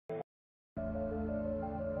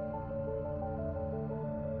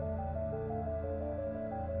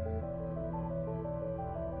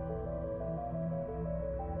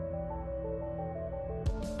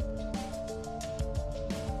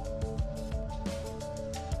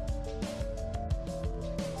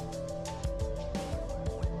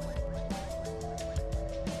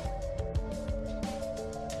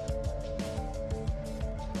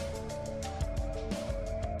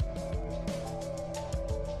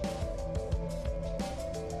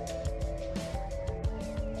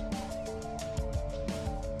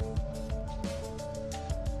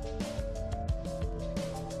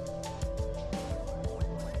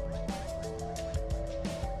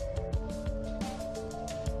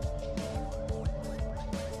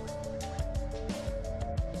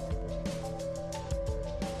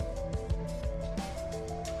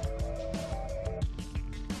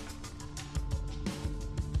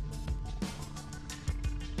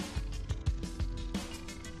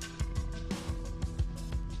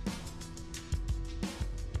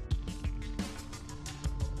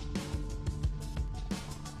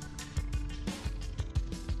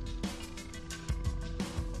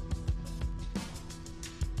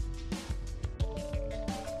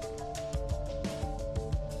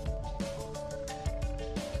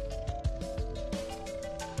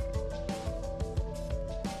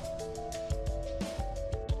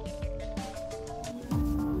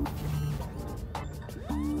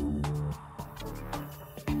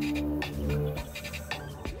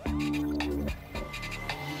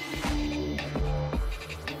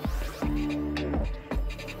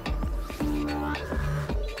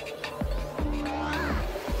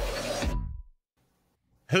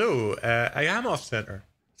Hello, I am off center.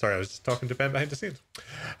 Sorry, I was just talking to Ben behind the scenes.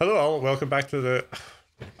 Hello, all. Welcome back to the.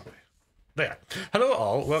 There. Hello,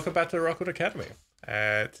 all. Welcome back to the Rockwood Academy.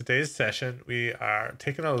 Today's session, we are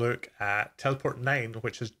taking a look at Teleport 9,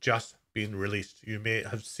 which has just been released. You may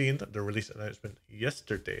have seen the release announcement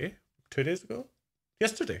yesterday, 2 days ago.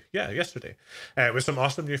 Yesterday, with some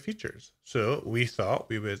awesome new features. So we thought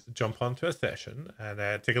we would jump onto a session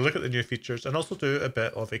and take a look at the new features and also do a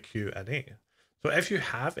bit of a Q&A. So if you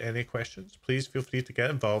have any questions, please feel free to get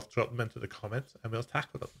involved, drop them into the comments, and we'll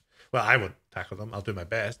tackle them. Well, I won't tackle them, I'll do my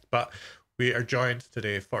best, but we are joined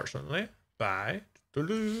today, fortunately, by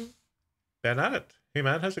Ben Arnott. Hey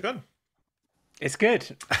man, how's it going? It's good.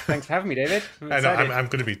 Thanks for having me, David. I'm I know excited. I'm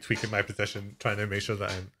going to be tweaking my position, trying to make sure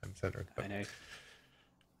that I'm centered. I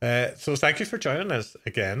know. So thank you for joining us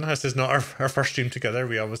again. This is not our first stream together.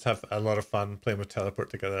 We always have a lot of fun playing with Teleport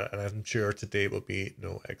together, and I'm sure today will be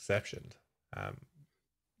no exception. Um,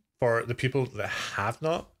 for the people that have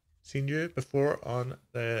not seen you before on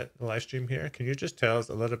the live stream here, can you just tell us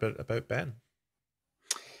a little bit about Ben?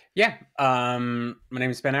 Yeah. My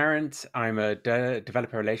name is Ben Arendt. I'm a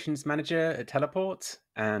developer relations manager at Teleport,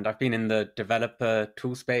 and I've been in the developer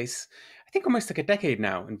tool space, I think almost like a decade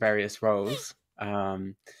now in various roles,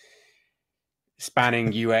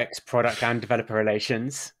 spanning UX, product, and developer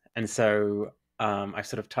relations. And so I've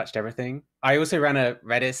sort of touched everything. I also ran a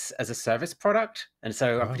Redis as a service product, and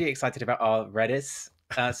so I'm Wow. pretty excited about our Redis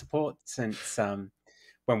support since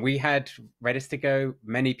when we had Redis to go,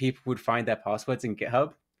 many people would find their passwords in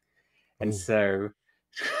GitHub. And Oh, so,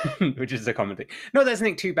 which is a common thing. Not there's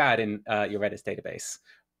anything too bad in your Redis database,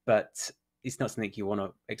 but it's not something you want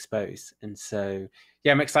to expose. And so,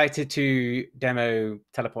 yeah, I'm excited to demo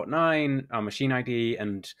Teleport 9, our machine ID,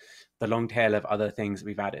 and the long tail of other things that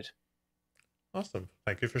we've added. awesome.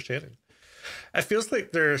 Thank you for sharing. It feels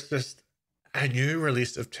like there's just a new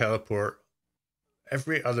release of Teleport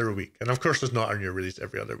every other week. And of course, there's not a new release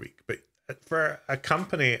every other week, but for a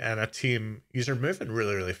company and a team, these are moving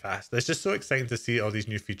really, really fast. It's just so exciting to see all these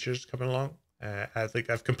new features coming along. I think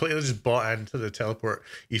I've completely just bought into the Teleport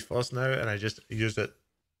ethos now, and I just use it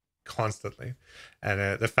constantly.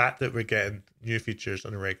 And the fact that we're getting new features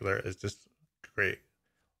on a regular is just great.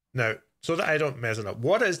 Now, so that I don't mess it up,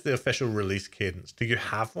 what is the official release cadence? Do you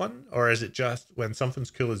have one, or is it just when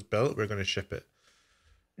something's cool is built, we're going to ship it?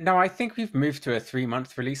 No, I think we've moved to a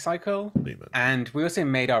 3-month release cycle. 3 months. And we also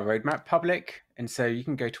made our roadmap public. And so you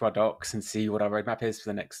can go to our docs and see what our roadmap is for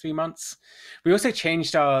the next 3 months. We also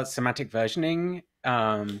changed our semantic versioning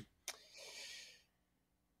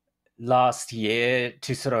last year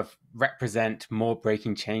to sort of represent more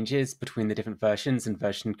breaking changes between the different versions and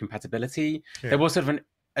version compatibility. Yeah. There was sort of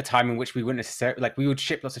a time in which we wouldn't necessarily, like, we would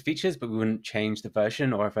ship lots of features, but we wouldn't change the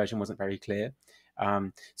version, or a version wasn't very clear.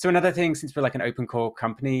 So another thing, since we're like an open core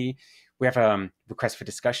company, we have a request for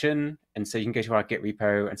discussion, and so you can go to our Git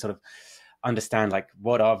repo and sort of understand like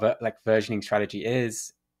what our like versioning strategy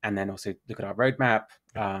is, and then also look at our roadmap.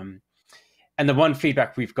 And the one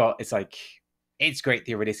feedback we've got is like, it's great that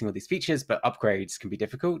you're releasing all these features, but upgrades can be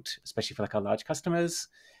difficult, especially for like our large customers.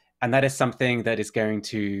 And that is something that is going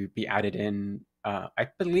to be added in, I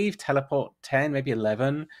believe, Teleport 10, maybe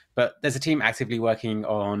 11. But there's a team actively working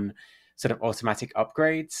on sort of automatic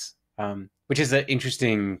upgrades, which is an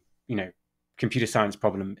interesting, computer science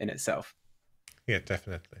problem in itself. Yeah,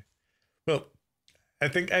 definitely. Well, I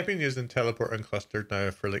think I've been using Teleport Unclustered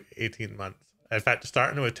now for like 18 months. In fact,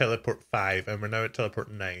 starting with Teleport 5, and we're now at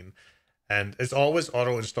Teleport 9. And it's always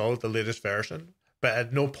auto installed the latest version, but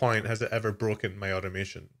at no point has it ever broken my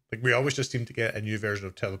automation. Like, we always just seem to get a new version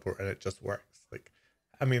of Teleport and it just works. Like,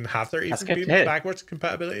 I mean, have there That's even good to been hear. backwards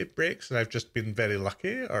compatibility breaks and I've just been very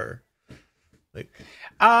lucky, or like,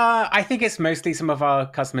 I think it's mostly some of our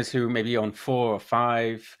customers who may be on 4 or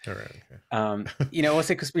 5. all right, okay.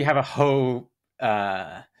 Also because we have a whole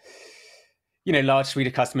large suite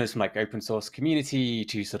of customers from like open source community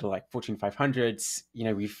to sort of like Fortune 500s.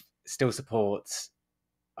 We've still support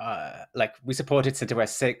like we supported CentOS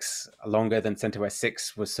 6 longer than CentOS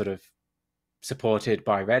 6 was sort of supported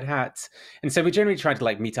by Red Hat. And so we generally try to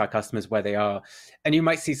like meet our customers where they are. And you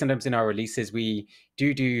might see sometimes in our releases, we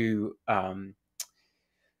do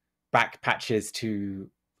back patches to,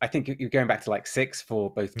 I think you're going back to like 6 for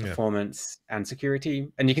both Yeah. performance and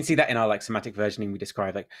security. And you can see that in our like semantic versioning. We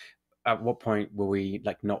describe like at what point will we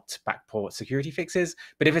like not backport security fixes,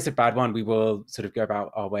 but if it's a bad one, we will sort of go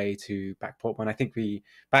about our way to backport one. I think we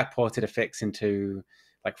backported a fix into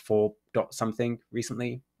like 4 dot something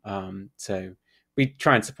recently. So we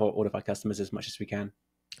try and support all of our customers as much as we can.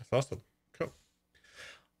 That's awesome. Cool.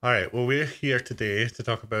 All right. Well, we're here today to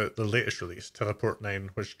talk about the latest release, Teleport 9,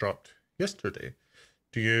 which dropped yesterday.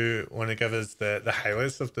 Do you want to give us the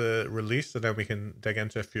highlights of the release, and then we can dig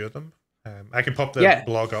into a few of them? I can pop the Yeah.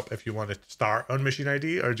 blog up if you want to start on Machine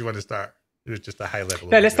ID, or do you want to start with just a high level?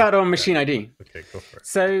 No, let's start on Machine ID. Okay, go for it.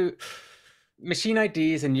 So Machine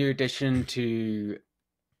ID is a new addition to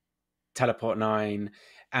Teleport 9,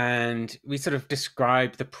 and we sort of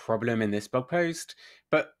describe the problem in this blog post.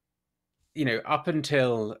 But, you know, up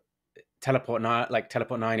until Teleport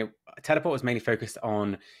 9, Teleport was mainly focused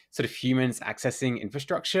on sort of humans accessing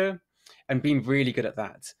infrastructure and being really good at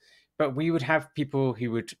that. But we would have people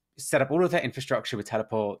who would set up all of their infrastructure with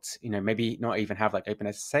Teleport, you know, maybe not even have like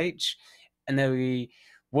OpenSSH, and then we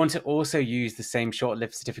want to also use the same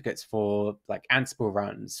short-lived certificates for like Ansible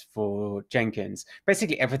runs, for Jenkins,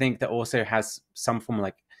 basically everything that also has some form of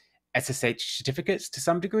like SSH certificates to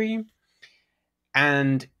some degree.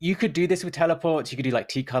 And you could do this with Teleport. You could do like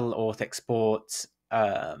tcutl auth export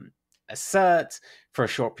assert for a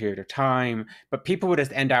short period of time, but people would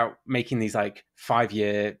just end out making these like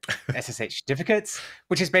 5-year SSH certificates,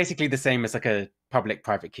 which is basically the same as like a public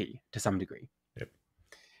private key to some degree. Yep.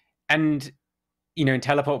 And, you know, in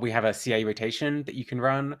Teleport, we have a CA rotation that you can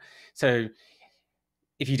run. So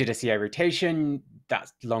if you did a CA rotation,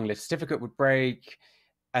 that long-lived certificate would break.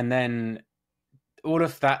 And then all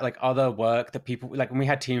of that like other work that people like when we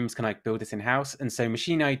had teams can like build this in-house. And so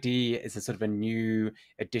Machine ID is a sort of a new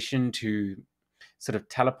addition to sort of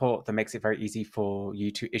Teleport that makes it very easy for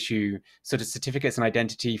you to issue sort of certificates and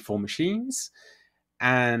identity for machines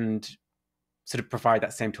and sort of provide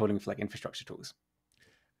that same tooling for like infrastructure tools.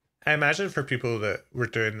 I imagine for people that were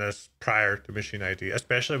doing this prior to Machine ID,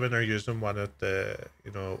 especially when they're using one of the,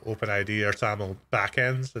 you know, OpenID or SAML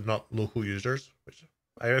backends and not local users, which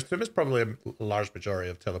I assume is probably a large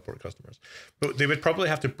majority of Teleport customers, but they would probably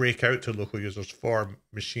have to break out to local users for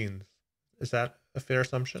machines. Is that a fair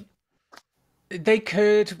assumption? They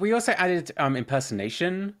could. We also added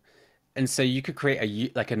impersonation, and so you could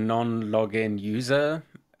create a non-login user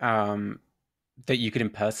that you could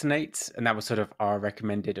impersonate, and that was sort of our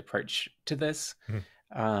recommended approach to this.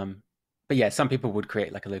 Mm-hmm. But yeah, some people would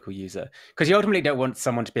create like a local user because you ultimately don't want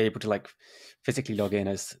someone to be able to like physically log in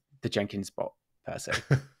as the Jenkins bot per se.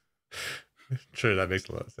 True, that makes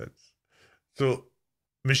a lot of sense. So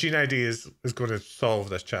Machine ID is going to solve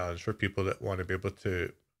this challenge for people that want to be able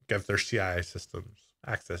to give their CI systems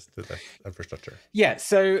access to this infrastructure. Yeah,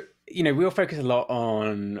 so, you know, we'll focus a lot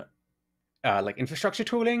on like infrastructure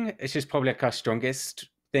tooling. It's just probably like our strongest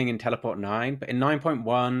thing in Teleport 9. But in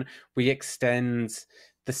 9.1, we extend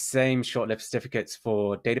the same short-lived certificates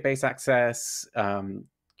for database access,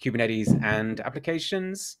 Kubernetes, and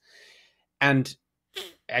applications. And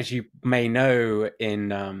as you may know,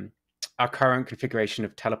 in our current configuration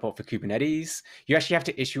of Teleport for Kubernetes, you actually have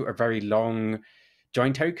to issue a very long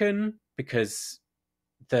join token because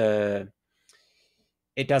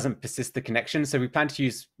it doesn't persist the connection. So we plan to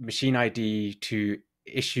use Machine ID to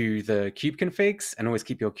issue the kube configs and always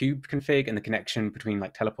keep your kube config and the connection between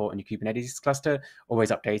like Teleport and your Kubernetes cluster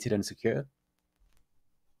always updated and secure.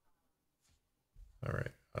 All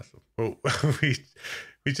right, awesome. Well,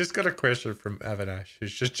 we just got a question from Avinash,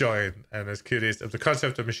 who's just joined and is curious if the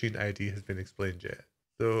concept of Machine ID has been explained yet.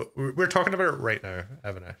 So we're talking about it right now,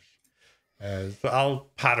 Avinash. So I'll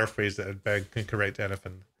paraphrase it and Ben can correct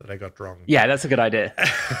anything that I got wrong. Yeah, that's a good idea.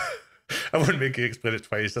 I wouldn't make you explain it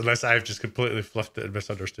twice unless I've just completely fluffed it and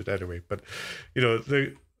misunderstood anyway. But, you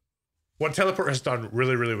know, what Teleport has done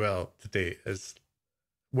really, really well to date is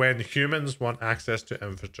when humans want access to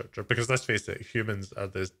infrastructure, because let's face it, humans are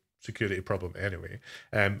the security problem anyway.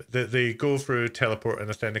 They go through Teleport and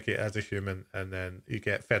authenticate as a human, and then you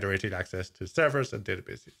get federated access to servers and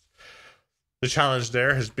databases. The challenge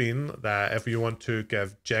there has been that if you want to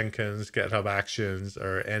give Jenkins, GitHub Actions,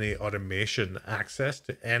 or any automation access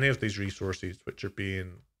to any of these resources which are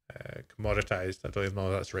being commoditized, I don't even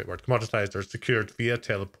know if that's the right word, commoditized or secured via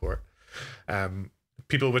Teleport,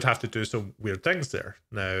 people would have to do some weird things there.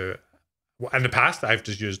 Now, in the past, I've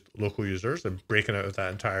just used local users and breaking out of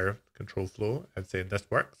that entire control flow and saying this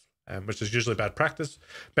works, which is usually bad practice.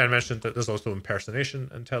 Ben mentioned that there's also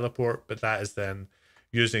impersonation in Teleport, but that is then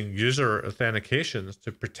using user authentications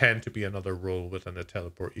to pretend to be another role within the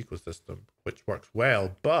Teleport ecosystem, which works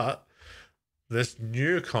well. But this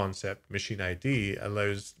new concept, Machine ID,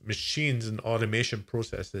 allows machines and automation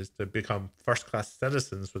processes to become first-class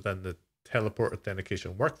citizens within the Teleport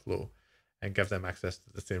authentication workflow and give them access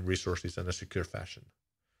to the same resources in a secure fashion.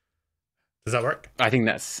 Does that work? I think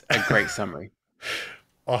that's a great summary.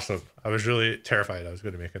 Awesome. I was really terrified I was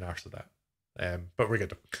going to make an arse of that. But we're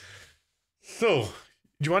good. So,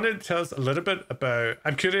 do you want to tell us a little bit about,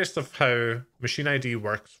 I'm curious of how Machine ID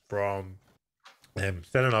works from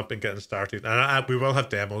setting up and getting started. And we will have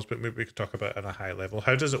demos, but maybe we could talk about it at a high level.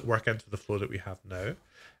 How does it work into the flow that we have now?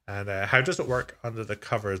 And how does it work under the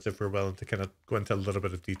covers if we're willing to kind of go into a little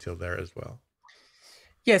bit of detail there as well?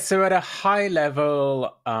 Yeah, so at a high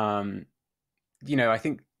level, I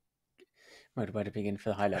think where to begin for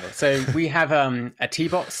the high level? So we have a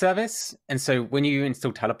tbot service, and so when you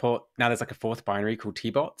install Teleport, now there's like a fourth binary called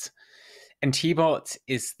tbot, and tbot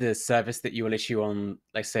is the service that you will issue on,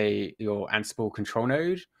 like, say, your Ansible control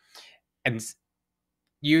node, and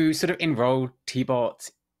you sort of enroll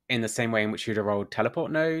tbot in the same way in which you'd enroll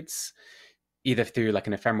Teleport nodes, either through like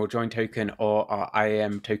an ephemeral join token or our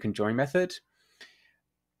IAM token join method.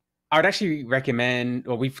 I would actually recommend,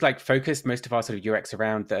 or we've like focused most of our sort of UX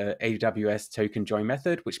around the AWS token join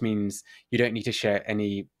method, which means you don't need to share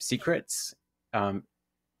any secrets. You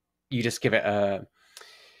just give it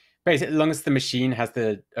basically, as long as the machine has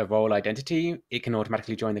a role identity, it can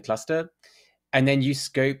automatically join the cluster. And then you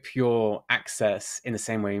scope your access in the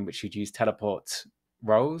same way in which you'd use Teleport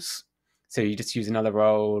roles. So you just use another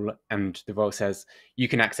role, and the role says you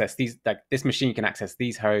can access these, like this machine can access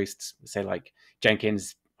these hosts, say like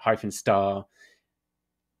Jenkins -*,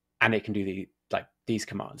 and it can do these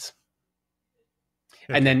commands.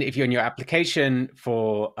 Okay. And then if you're in your application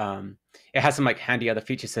for it has some like handy other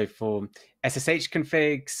features. So for SSH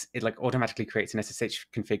configs, it like automatically creates an SSH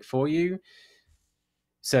config for you.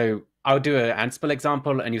 So I'll do an Ansible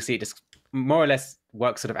example, and you'll see it just more or less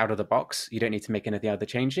works sort of out of the box. You don't need to make any of the other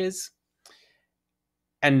changes.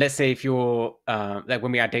 And let's say if you're like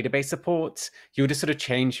when we add database support, you'll just sort of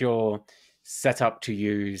change your setup to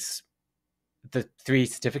use the 3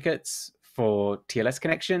 certificates for TLS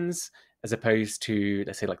connections, as opposed to,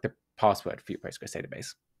 let's say, like the password for your Postgres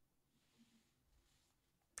database.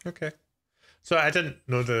 Okay. So I didn't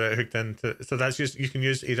know that it hooked into, so that's just, you can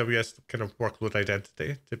use AWS kind of workload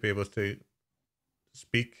identity to be able to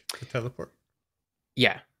speak to Teleport?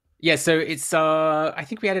 Yeah. Yeah, so it's, I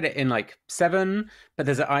think we added it in like 7, but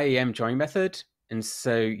there's an IAM join method. And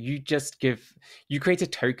so you create a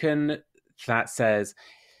token that says,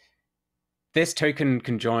 this token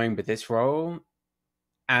can join with this role,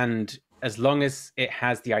 and as long as it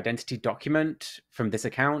has the identity document from this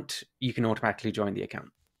account, you can automatically join the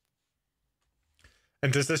account.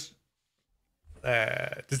 And does this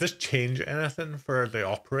change anything for the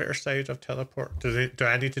operator side of Teleport? Do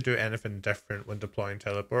I need to do anything different when deploying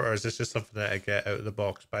Teleport, or is this just something that I get out of the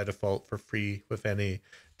box by default for free with any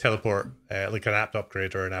Teleport, like an apt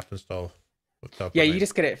upgrade or an apt install? Yeah, you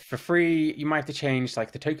just get it for free. You might have to change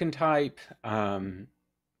like the token type, but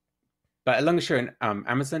as long as you're in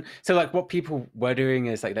Amazon. So like what people were doing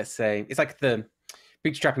is like, let's say it's like the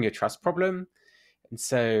bootstrapping your trust problem, and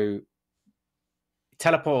so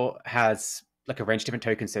Teleport has like a range of different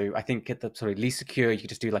tokens. So I think at the sort of least secure, you could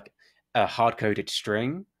just do like a hard-coded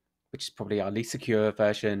string, which is probably our least secure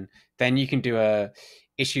version. Then you can do a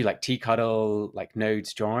issue like tcudl, like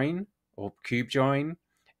nodes join or kube join,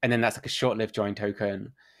 and then that's like a short-lived join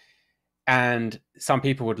token. And some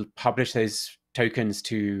people would publish those tokens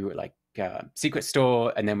to like secret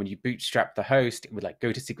store, and then when you bootstrap the host, it would like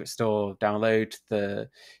go to secret store, download the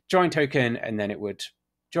join token, and then it would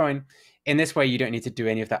join. In this way, you don't need to do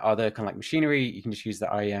any of that other kind of like machinery. You can just use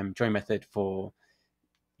the IAM join method for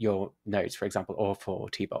your nodes, for example, or for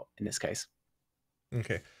tbot in this case.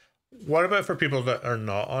 Okay. What about for people that are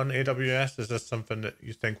not on AWS? Is this something that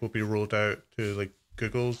you think will be rolled out to like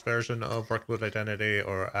Google's version of workload identity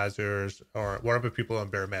or Azure's, or what about people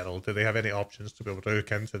on bare metal? Do they have any options to be able to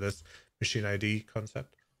hook into this machine ID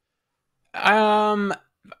concept?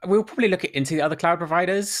 We'll probably look into the other cloud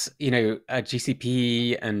providers.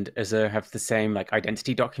 GCP and Azure have the same like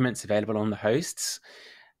identity documents available on the hosts.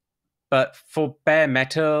 But for bare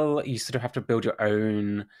metal, you sort of have to build your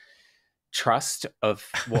own trust of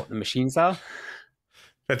what the machines are.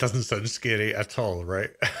 That doesn't sound scary at all,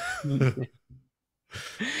 right?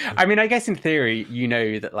 I mean, I guess in theory,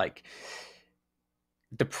 that like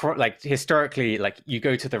historically, like you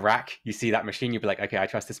go to the rack, you see that machine, you'll be like, okay, I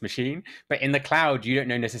trust this machine. But in the cloud, you don't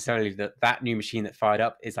know necessarily that new machine that fired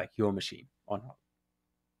up is like your machine or not.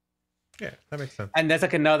 Yeah, that makes sense. And there's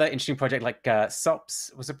like another interesting project, like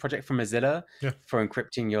SOPS was a project from Mozilla for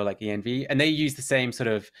encrypting your like ENV, and they use the same sort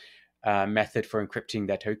of method for encrypting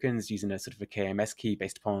their tokens using a sort of a KMS key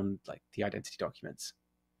based upon like the identity documents.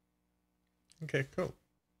 Okay, cool.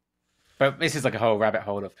 But this is like a whole rabbit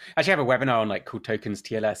hole of. Actually, I have a webinar on like cool tokens,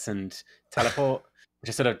 TLS, and Teleport, which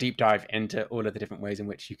is sort of deep dive into all of the different ways in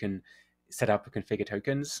which you can set up and configure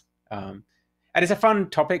tokens. And it's a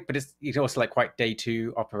fun topic, but it's also like quite day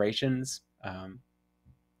 2 operations.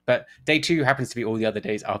 But day 2 happens to be all the other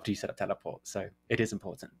days after you set up Teleport, so it is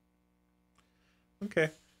important.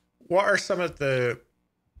 Okay. What are some of the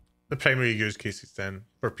primary use cases then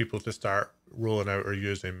for people to start rolling out or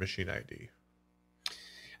using Machine ID?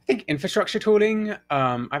 I think infrastructure tooling.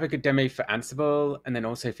 I have a good demo for Ansible and then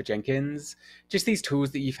also for Jenkins. Just these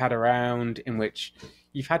tools that you've had around in which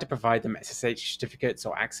you've had to provide them SSH certificates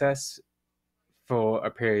or access for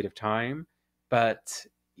a period of time, but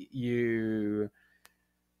you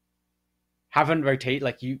haven't rotated,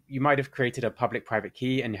 like you might have created a public private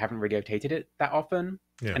key and you haven't really rotated it that often.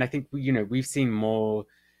 Yeah. And I think we've seen more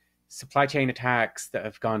supply chain attacks that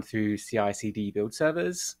have gone through CI/CD build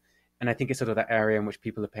servers, and I think it's sort of that area in which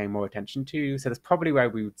people are paying more attention to. So that's probably where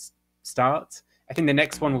we would start. I think the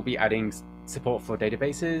next one will be adding support for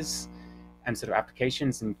databases and sort of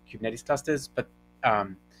applications and Kubernetes clusters, but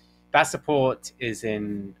that support is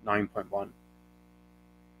in 9.1.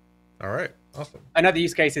 All right. Awesome. Another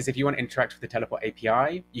use case is if you want to interact with the Teleport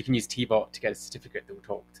API, you can use Tbot to get a certificate that will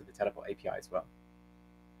talk to the Teleport API as well.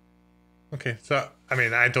 Okay. So, I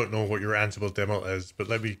mean, I don't know what your Ansible demo is, but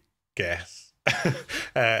let me guess.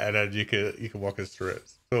 And then you can walk us through it.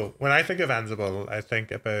 So when I think of Ansible, I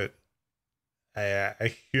think about a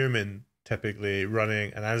human typically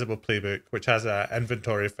running an Ansible playbook, which has an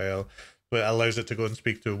inventory file that allows it to go and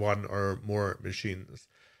speak to one or more machines.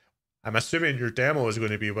 I'm assuming your demo is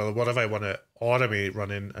going to be, well, what if I want to automate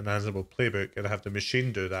running an Ansible playbook and have the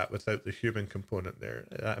machine do that without the human component there?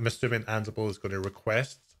 I'm assuming Ansible is going to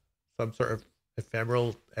request some sort of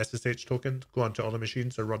ephemeral SSH token to go onto all the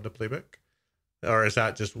machines to run the playbook? Or is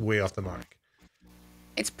that just way off the mark?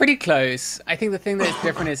 It's pretty close. I think the thing that's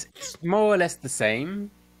different is it's more or less the same.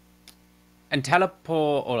 And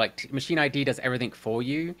Teleport or like Machine ID does everything for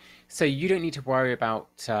you. So you don't need to worry about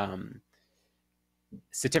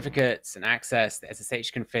certificates and access. The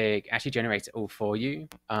SSH config actually generates it all for you.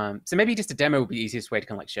 So maybe just a demo would be the easiest way to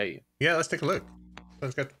kind of like show you. Yeah, let's take a look.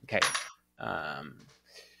 Sounds good. Okay.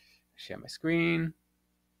 Share my screen.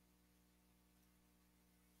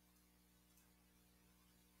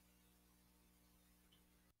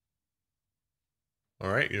 All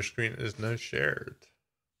right, your screen is now shared.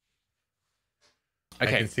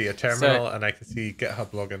 Okay, I can see a terminal and I can see GitHub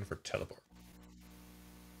login for Teleport.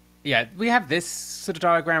 Yeah, we have this sort of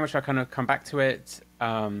diagram, which I'll kind of come back to it.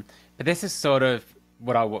 But this is sort of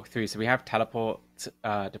what I'll walk through. So we have Teleport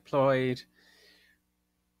deployed.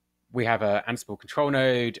 We have an Ansible control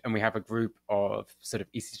node, and we have a group of sort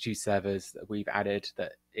of EC2 servers that we've added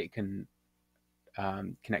that it can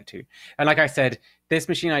connect to. And like I said, this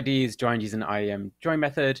machine ID is joined using an IAM join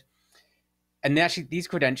method. And actually, these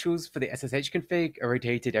credentials for the SSH config are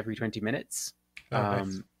rotated every 20 minutes,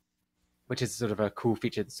 Nice. which is sort of a cool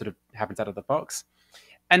feature that sort of happens out of the box.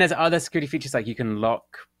 And there's other security features like you can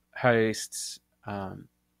lock hosts,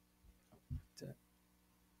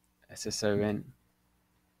 SSO in.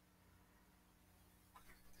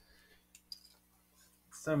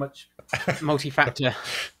 So much multi-factor.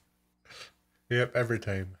 Yep, every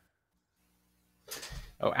time.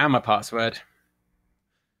 Oh, and my password.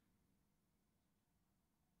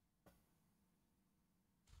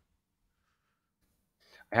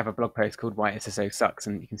 I have a blog post called Why SSO Sucks,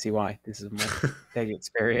 and you can see why. This is my daily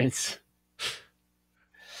experience.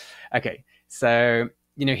 Okay, so,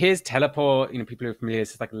 here's Teleport. People who are familiar,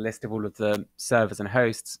 it's like a list of all of the servers and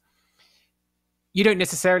hosts. You don't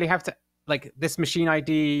necessarily have to, like, this machine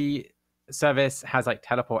ID service has like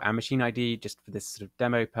Teleport and machine ID just for this sort of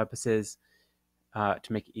demo purposes to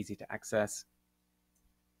make it easy to access.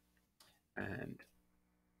 And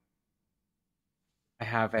I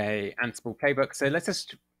have a Ansible playbook. So let's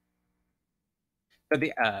just,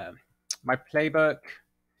 my playbook,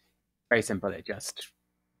 very simple. It just,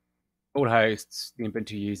 all hosts, the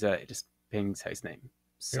Ubuntu user, it just pings host name.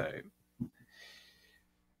 So,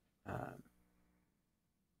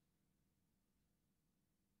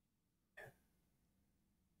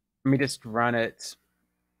 let me just run it.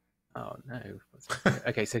 Oh no.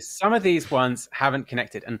 Okay, so some of these ones haven't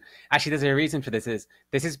connected. And actually there's a reason for this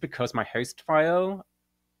is because my host file,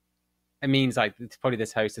 it means like it's probably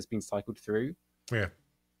this host has been cycled through. Yeah.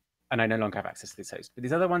 And I no longer have access to this host. But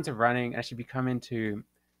these other ones are running. Actually, if you come into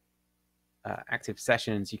active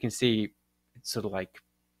sessions, you can see it's sort of like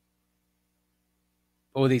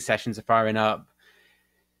all these sessions are firing up.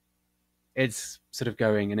 It's sort of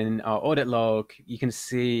going. And in our audit log, you can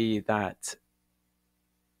see that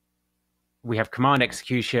we have command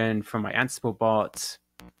execution from my Ansible bot.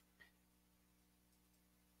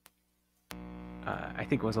 I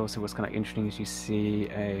think what's kind of interesting is you see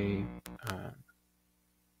a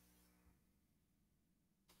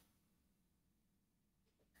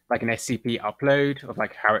like an SCP upload of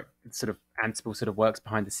like how it sort of Ansible sort of works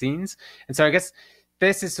behind the scenes. And so I guess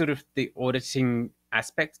this is sort of the auditing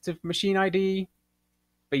aspect of machine ID,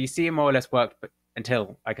 but you see it more or less worked, but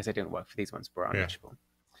until, I guess, it didn't work for these ones, but are unreachable.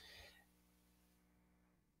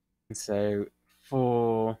 And so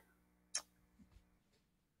for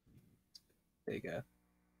bigger,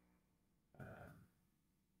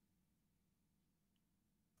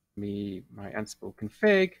 my Ansible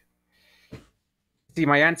config. See,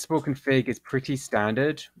 my Ansible config is pretty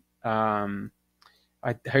standard.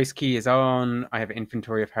 Host key is on. I have an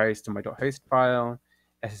inventory of hosts on my .host file.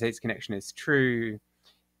 SSH connection is true.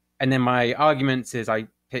 And then my arguments is I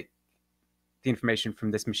pick the information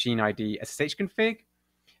from this machine ID SSH config.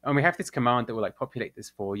 And we have this command that will like populate this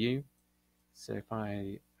for you. So if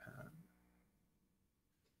I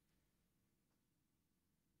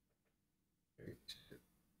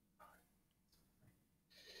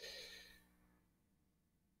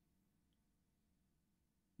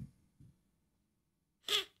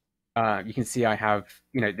you can see I have,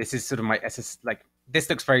 this is sort of my like this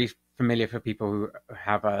looks very familiar for people who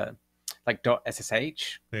have a like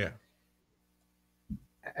 .ssh. Yeah.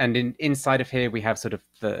 And inside of here we have sort of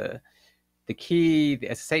the key,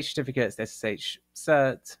 the SSH certificates, the SSH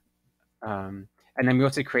cert, and then we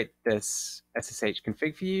also create this SSH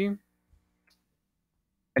config for you.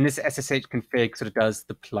 And this SSH config sort of does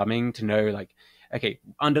the plumbing to know, like, okay,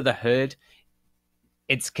 under the hood,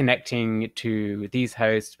 it's connecting to these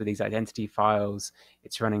hosts with these identity files.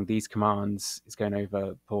 It's running these commands. It's going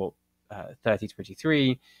over port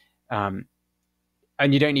 3023. And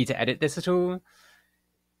you don't need to edit this at all.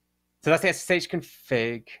 So that's the SSH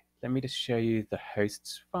config. Let me just show you the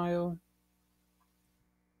hosts file.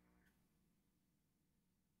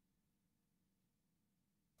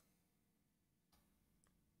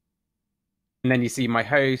 And then you see my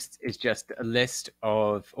host is just a list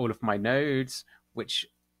of all of my nodes, which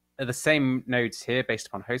are the same nodes here based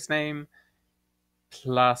upon host name,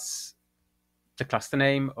 plus the cluster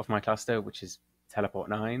name of my cluster, which is Teleport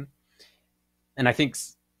 9. And I think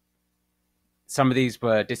some of these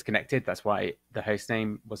were disconnected. That's why the host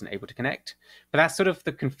name wasn't able to connect. But that's sort of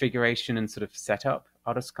the configuration and sort of setup.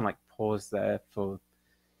 I'll just kind of like pause there for...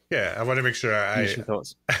 Yeah, I want to make sure I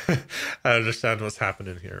thoughts. I understand what's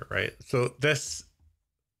happening here, right? So this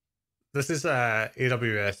is a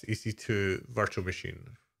AWS EC2 virtual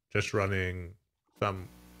machine just running some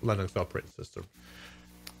Linux operating system.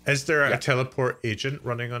 Is there a teleport agent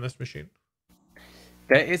running on this machine?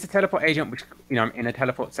 There is a teleport agent, which I'm in a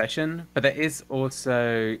teleport session, but there is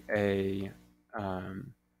also a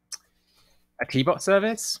T-bot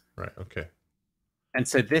service. Right. Okay. And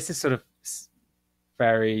so this is sort of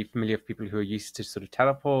very familiar for people who are used to sort of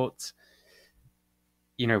teleport.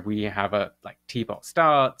 We have a like T-bot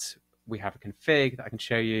start. We have a config that I can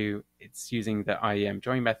show you. It's using the IEM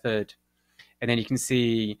join method. And then you can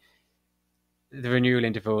see the renewal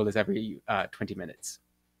interval is every 20 minutes.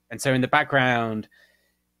 And so in the background,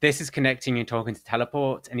 this is connecting and talking to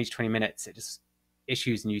teleport. And each 20 minutes, it just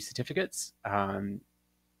issues new certificates,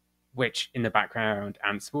 which in the background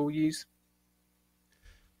Ansible will use.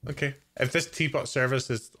 Okay. If this T-bot service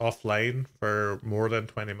is offline for more than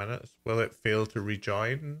 20 minutes, will it fail to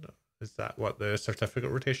rejoin? Is that what the certificate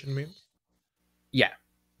rotation means? Yeah.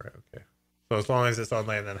 Right, okay. So as long as it's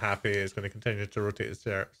online and happy, it's going to continue to rotate the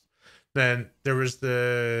service. Then there was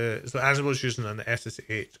so Ansible's using an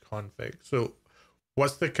SSH config. So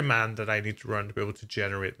what's the command that I need to run to be able to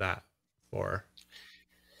generate that for?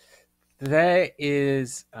 There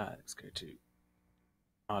is, let's go to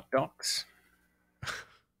our docs.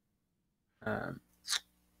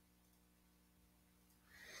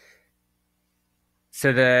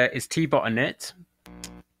 So there is T-bot init,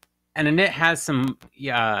 and init has some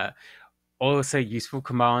also useful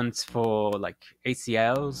commands for like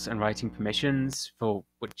ACLs and writing permissions for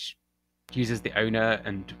which uses the owner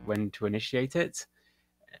and when to initiate it.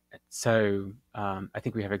 So I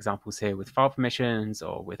think we have examples here with file permissions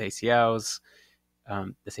or with ACLs.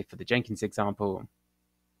 Let's say for the Jenkins example,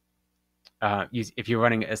 if you're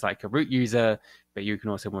running it as like a root user, but you can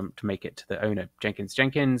also want to make it to the owner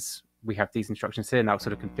Jenkins, we have these instructions here. Now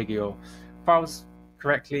sort of configure your files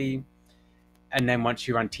correctly. And then once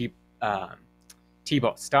you run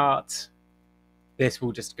T-bot start, this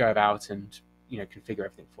will just go about and configure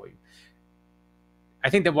everything for you. I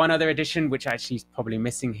think the one other addition, which actually is probably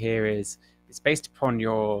missing here, is it's based upon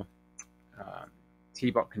your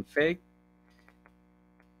T-bot config.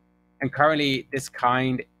 And currently this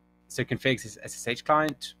so configs is SSH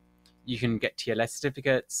client. You can get TLS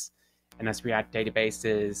certificates. And as we add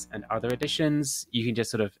databases and other additions, you can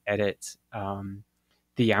just sort of edit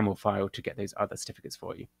the YAML file to get those other certificates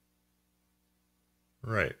for you.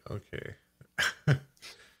 Right. Okay.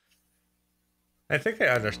 I think I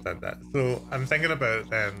understand that. So I'm thinking about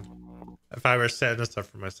then, if I were setting this up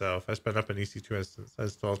for myself, I spin up an EC2 instance, I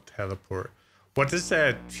install teleport. What does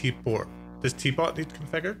Tport? Does Tbot need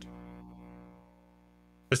configured?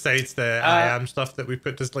 Besides the IAM stuff that we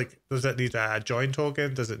put, does it need a join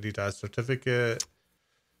token? Does it need a certificate?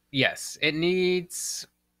 Yes, it needs.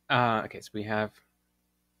 Okay, so we have.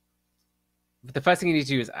 The first thing you need to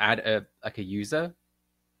do is add a user,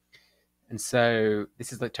 and so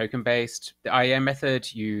this is like token based. The IAM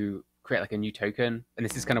method, you create like a new token, and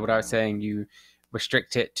this is kind of what I was saying. You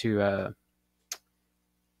restrict it to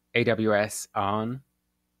AWS ARN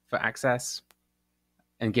for access,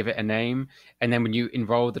 and give it a name. And then when you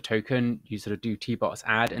enroll the token, you sort of do tbots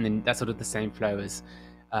add, and then that's sort of the same flow as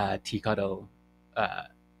tcuddle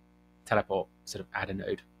teleport sort of add a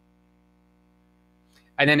node.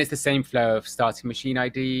 And then it's the same flow of starting machine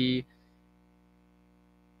ID.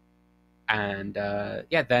 And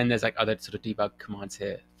yeah, then there's like other sort of debug commands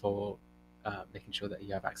here for making sure that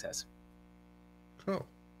you have access. Cool.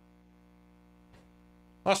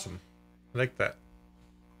 Awesome. I like that.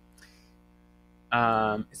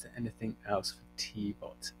 Is there anything else for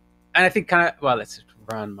tbot? And I think kind of, well, let's just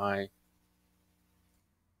run my.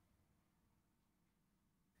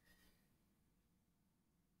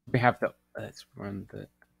 We have the, let's run the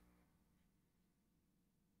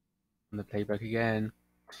playbook again.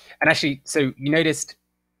 And actually, so you noticed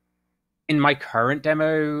in my current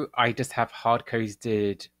demo, I just have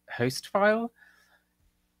hard-coded host file.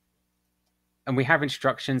 And we have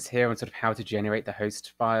instructions here on sort of how to generate the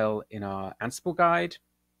host file in our Ansible guide.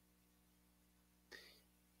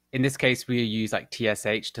 In this case, we use like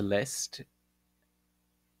TSH to list,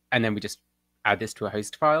 and then we just add this to a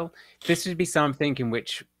host file. This would be something in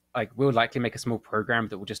which like we'll likely make a small program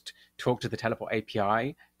that will just talk to the Teleport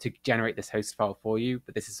API to generate this host file for you.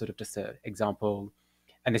 But this is sort of just an example.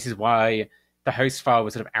 And this is why the host file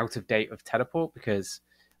was sort of out of date of Teleport, because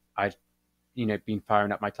I've, been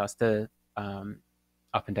firing up my cluster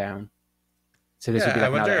up and down. So this would be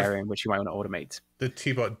like another area in which you might want to automate. The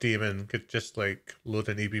tbot daemon could just like load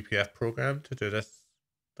an eBPF program to do this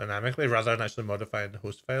dynamically rather than actually modifying the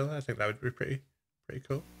host file. I think that would be pretty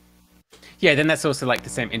cool. Yeah, then that's also like the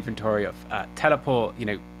same inventory of teleport.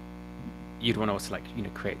 You'd want to also like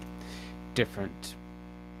create different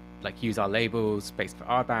like use our labels based for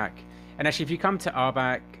RBAC. And actually, if you come to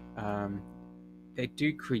RBAC, they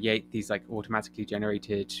do create these like automatically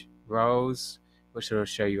generated roles, which sort of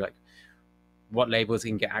show you like what labels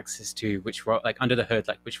you can get access to, which role, like under the hood,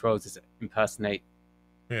 like which roles does it impersonate,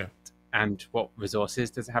 and what resources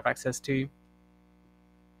does it have access to.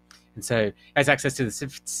 And so it has access to the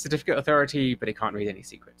certificate authority, but it can't read any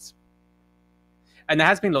secrets. And there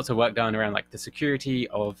has been lots of work done around like the security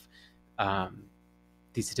of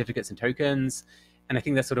these certificates and tokens. And I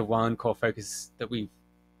think that's sort of one core focus that we've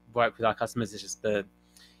worked with our customers is just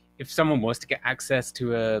if someone was to get access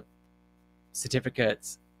to a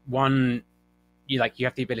certificate, one, you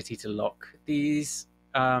have the ability to lock these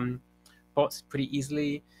bots pretty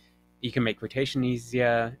easily. You can make rotation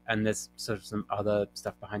easier, and there's sort of some other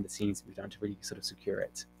stuff behind the scenes we've done to really sort of secure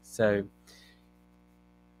it. So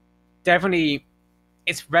definitely,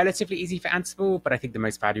 it's relatively easy for Ansible, but I think the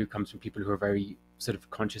most value comes from people who are very sort of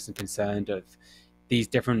conscious and concerned of these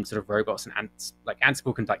different sort of robots, and like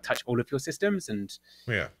Ansible can like touch all of your systems, and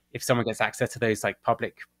if someone gets access to those like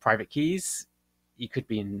public private keys, you could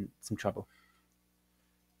be in some trouble.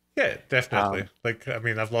 Yeah, definitely.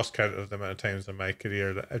 I've lost count of the amount of times in my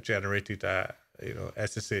career that I've generated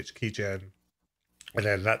SSH keygen, and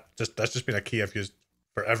then that's just been a key I've used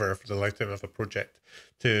forever for the lifetime of a project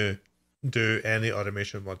to do any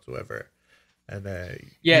automation whatsoever.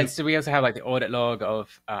 And so we also have like the audit log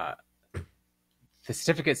of the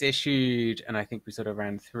certificates issued, and I think we sort of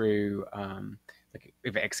ran through like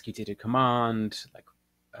if it executed a command, like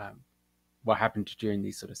what happened during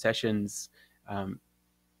these sort of sessions.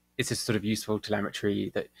 It's just sort of useful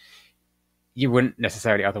telemetry that you wouldn't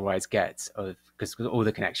necessarily otherwise get because all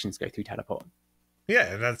the connections go through Teleport.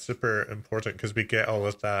 Yeah, and that's super important because we get all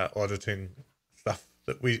of that auditing stuff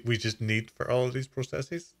that we just need for all of these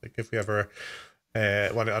processes. Like if we ever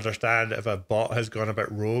want to understand if a bot has gone a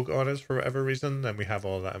bit rogue on us for whatever reason, then we have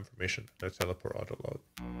all that information in the Teleport audit log.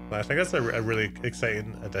 But I think that's a really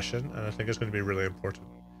exciting addition, and I think it's going to be really important.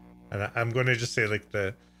 And I'm going to just say like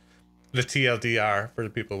the TLDR for the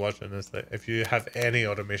people watching is that if you have any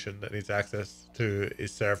automation that needs access to a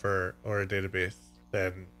server or a database,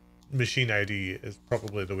 then machine ID is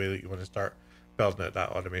probably the way that you want to start building out that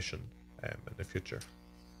automation in the future.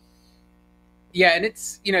 Yeah, and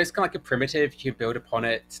it's it's kind of like a primitive. You can build upon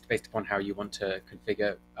it based upon how you want to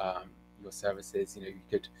configure your services. You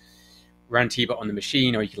could run tbot on the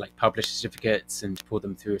machine, or you could like publish certificates and pull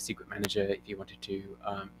them through a secret manager if you wanted to. You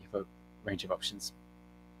have a range of options.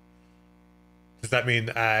 Does that mean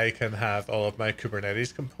I can have all of my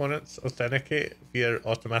Kubernetes components authenticate via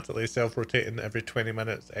automatically self-rotating every 20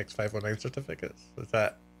 minutes X509 certificates? Is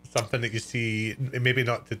that something that you see, maybe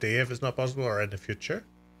not today if it's not possible, or in the future?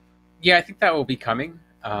 Yeah, I think that will be coming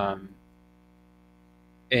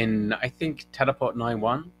in, I think, Teleport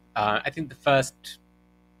 9.1. I think the first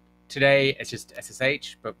today it's just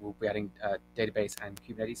SSH, but we'll be adding database and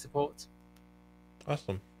Kubernetes support.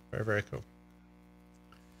 Awesome. Very, very cool.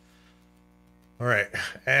 All right.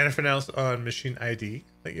 Anything else on machine ID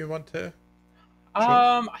that you want to show?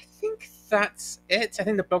 I think that's it. I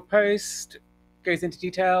think the blog post goes into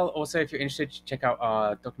detail. Also, if you're interested, check out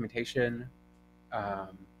our documentation.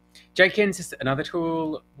 Jenkins is another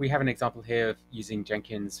tool. We have an example here of using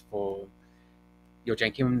Jenkins for your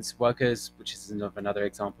Jenkins workers, which is another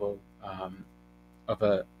example of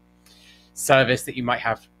a service that you might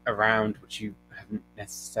have around, which you haven't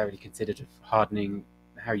necessarily considered, of hardening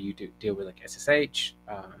how you deal with like SSH.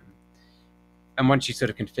 And once you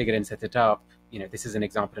sort of configure it and set it up, this is an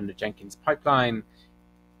example in the Jenkins pipeline.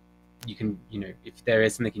 You can, if there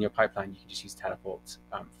is something in your pipeline, you can just use Teleport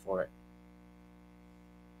for it.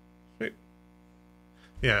 Sweet.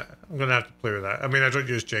 Yeah, I'm going to have to play with that. I mean, I don't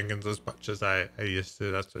use Jenkins as much as I used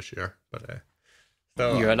to, that's for sure. But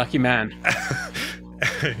so, you're a lucky man.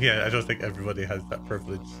 Yeah, I don't think everybody has that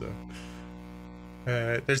privilege. So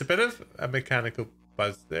there's a bit of a mechanical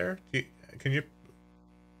buzz there. Can you,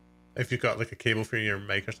 if you've got like a cable for your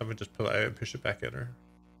mic or something, just pull it out and push it back in? Or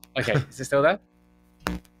okay, is it still there?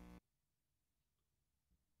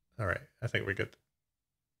 All right, I think we're good.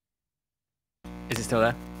 Is it still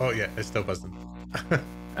there? Oh yeah, it's still buzzing.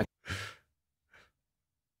 Okay.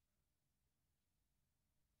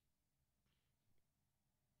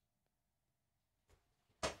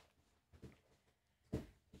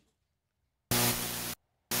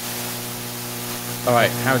 All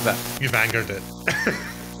right, how is that? You've angered it.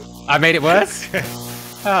 I made it worse?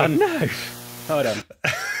 Oh no. Hold on.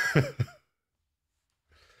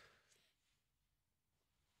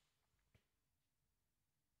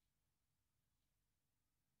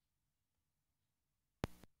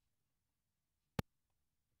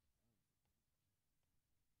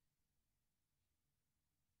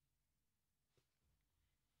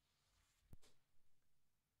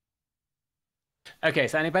 Okay,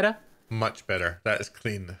 is that any better? Much better. That is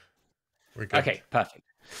clean. We're good. Okay, perfect.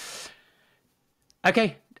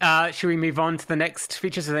 Okay, should we move on to the next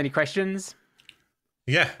features with any questions?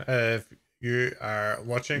 Yeah, if you are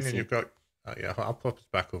watching and you've got, yeah, I'll pop this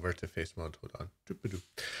back over to face mode. Hold on.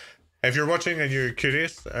 If you're watching and you're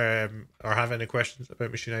curious or have any questions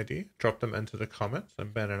about Machine ID, drop them into the comments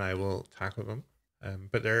and Ben and I will tackle them.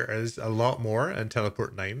 But there is a lot more in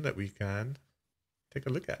Teleport 9 that we can take a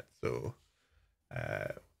look at. So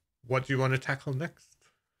what do you want to tackle next?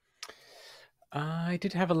 I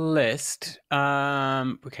did have a list.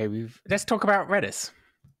 Okay, let's talk about Redis.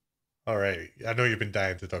 All right. I know you've been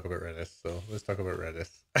dying to talk about Redis, so let's talk about Redis.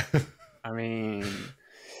 I mean,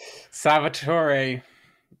 Salvatore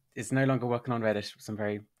is no longer working on Redis, which I'm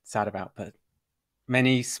very sad about, but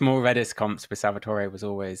many small Redis comps with Salvatore was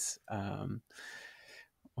always fun.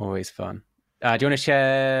 Do you want to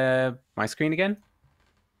share my screen again?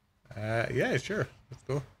 Yeah, sure. Let's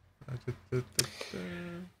go.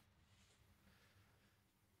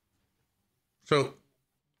 So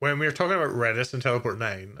when we were talking about Redis and Teleport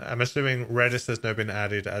 9, I'm assuming Redis has now been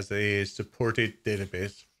added as a supported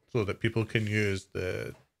database so that people can use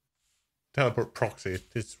the Teleport proxy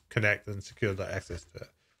to connect and secure that access to it.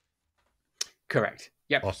 Correct.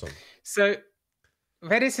 Yep. Awesome. So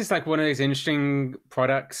Redis is like one of those interesting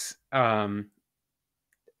products. And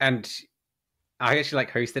I actually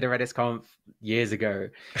like hosted a Redis conf years ago,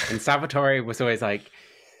 and Salvatore was always like,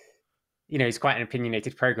 he's quite an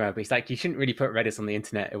opinionated programmer, but he's like, you shouldn't really put Redis on the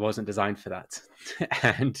internet. It wasn't designed for that.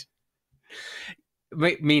 And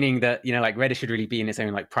meaning that, like Redis should really be in its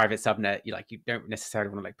own like private subnet. You don't necessarily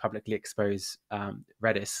want to like publicly expose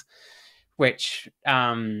Redis, which,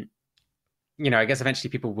 I guess eventually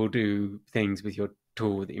people will do things with your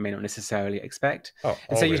tool that you may not necessarily expect. Oh,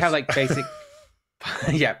 and so you'd have like basic,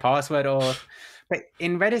 password auth. But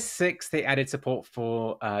in Redis 6, they added support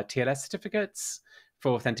for TLS certificates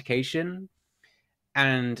for authentication,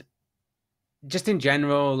 and just in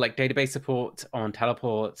general, like database support on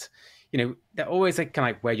Teleport. They're always like kind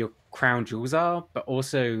of like where your crown jewels are, but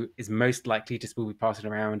also is most likely to still be passing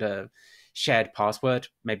around a shared password,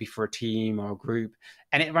 maybe for a team or a group,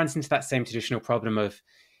 and it runs into that same traditional problem of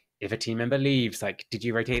if a team member leaves, like, did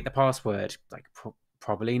you rotate the password? Like,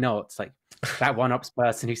 probably not. It's like that one ops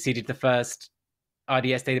person who seeded the first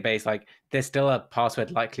RDS database, like there's still a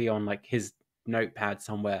password likely on like his notepad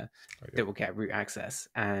somewhere that will get root access.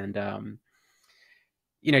 And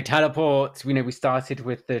teleport, we started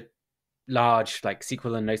with the large like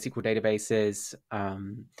SQL and NoSQL databases,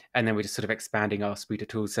 and then we're just sort of expanding our suite of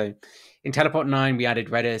tools. So in Teleport 9 we added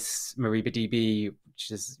Redis, MariaDB,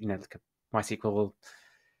 which is like a MySQL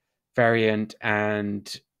variant,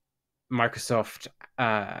 and Microsoft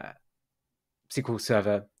SQL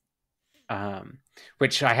Server,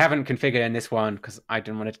 which I haven't configured in this one because I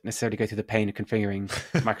didn't want to necessarily go through the pain of configuring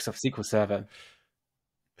Microsoft SQL Server.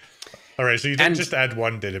 All right, so you didn't just add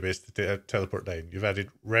one database to Teleport 9. You've added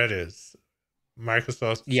Redis,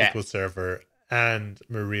 Microsoft SQL Server, and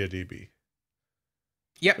MariaDB.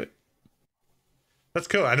 Yep. That's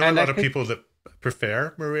cool. I know a lot of people that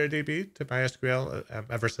prefer MariaDB to MySQL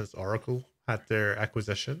ever since Oracle had their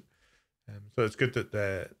acquisition. So it's good that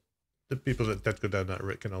the people that go down that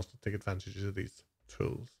route can also take advantage of these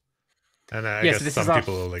tools. And I guess some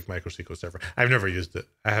people like MicroSQL Server. I've never used it.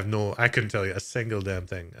 I couldn't tell you a single damn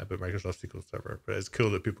thing about Microsoft SQL Server, but it's cool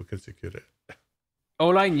that people can execute it.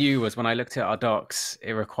 All I knew was when I looked at our docs,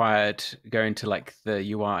 it required going to like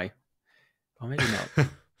the UI. Or maybe not.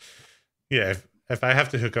 Yeah, if I have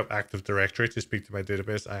to hook up Active Directory to speak to my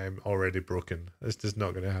database, I'm already broken. It's just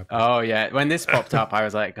not going to happen. Oh, yeah. When this popped up, I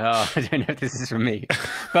was like, I don't know if this is for me.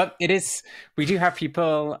 But it is. We do have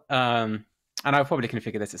people, and I'll probably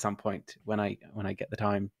configure this at some point when I get the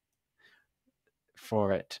time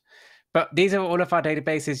for it. But these are all of our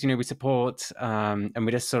databases, we support, and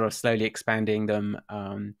we're just sort of slowly expanding them.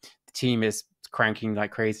 The team is cranking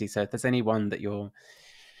like crazy. So if there's anyone that you'll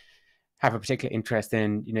have a particular interest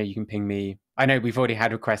in, you can ping me. I know we've already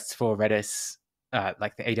had requests for Redis,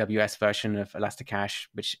 like the AWS version of Elasticache,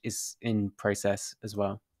 which is in process as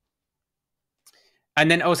well.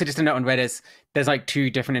 And then also just a note on Redis, there's like 2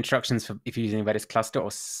 different instructions for if you're using Redis cluster or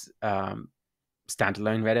standalone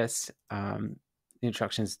Redis. The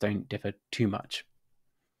instructions don't differ too much.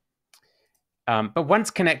 But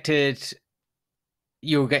once connected,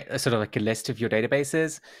 you'll get a sort of like a list of your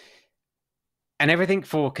databases. And everything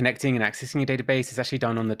for connecting and accessing your database is actually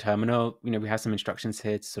done on the terminal. We have some instructions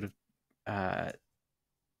here to sort of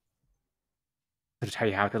tell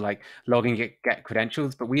you how to like log in, get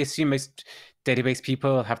credentials. But we assume most database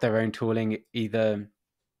people have their own tooling. Either,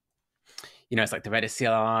 it's like the Redis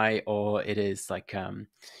CLI, or it is like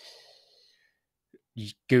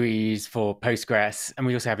GUIs for Postgres. And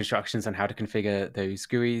we also have instructions on how to configure those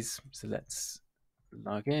GUIs. So let's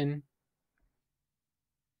log in.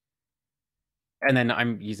 And then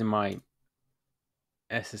I'm using my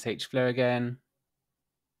SSH flow again.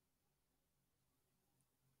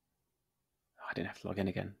 I didn't have to log in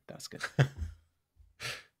again. That's good.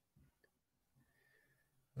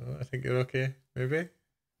 I think you're okay, maybe?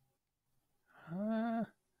 I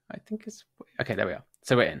think it's... Okay, there we are.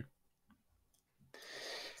 So we're in.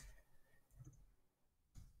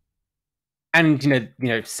 And,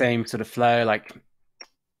 same sort of flow, like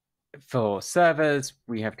for servers,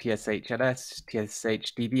 we have TSHLS,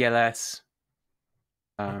 TSHDBLS.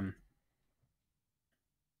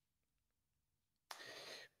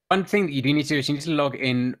 One thing that you do need to do is you need to log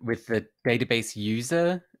in with the database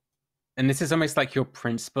user. And this is almost like your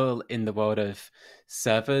principle in the world of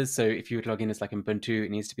servers. So if you would log in as like Ubuntu,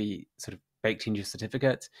 it needs to be sort of baked into your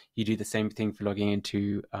certificate. You do the same thing for logging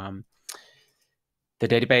into the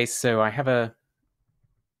database. So I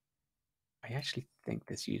actually think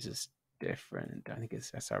this user's different. I think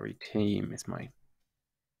it's SRE team is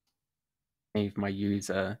my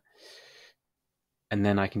user. And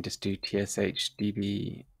then I can just do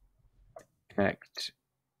TSHDB connect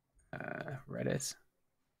Redis.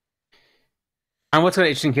 And what's really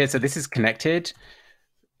interesting here, so this is connected,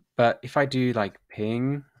 but if I do like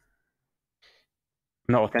ping,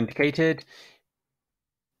 not authenticated,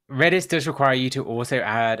 Redis does require you to also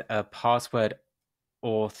add a password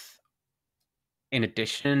auth in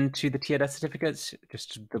addition to the TLS certificates,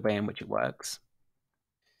 just the way in which it works.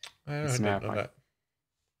 I don't know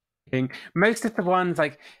that. Most of the ones,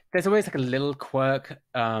 like, there's always like a little quirk.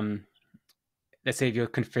 Let's say if you're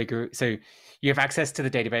configuring, so you have access to the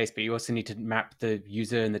database, but you also need to map the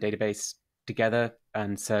user and the database together.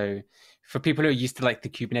 And so for people who are used to like the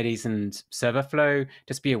Kubernetes and server flow,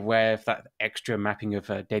 just be aware of that extra mapping of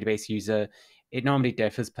a database user. It normally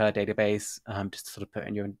differs per database, just to sort of put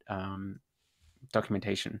in your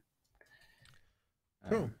documentation.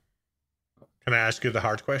 Cool. Can I ask you the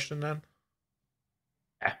hard question then?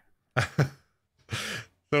 Yeah.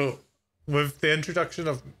 So with the introduction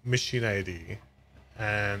of Machine ID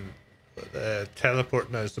and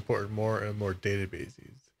Teleport now is supported more and more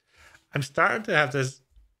databases. I'm starting to have this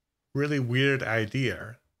really weird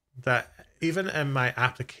idea that even in my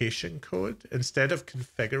application code, instead of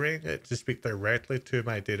configuring it to speak directly to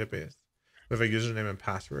my database with a username and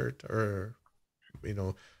password, or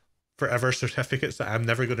forever certificates that I'm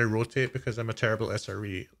never going to rotate because I'm a terrible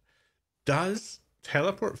SRE, does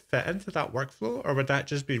teleport fit into that workflow, or would that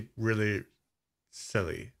just be really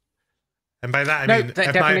silly? And by that I mean,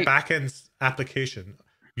 if my backend application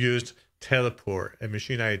used teleport and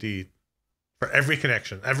machine ID for every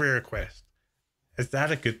connection, every request, is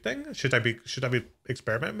that a good thing? Should I be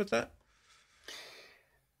experimenting with that?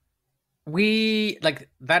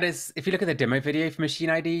 That is, if you look at the demo video for machine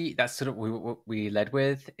ID, that's sort of what we led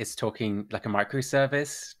with, is talking like a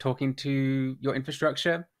microservice talking to your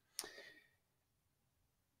infrastructure.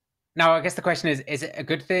 Now, I guess the question is it a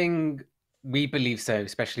good thing? We believe so,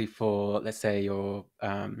 especially for, let's say, your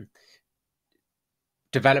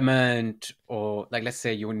development, or like, let's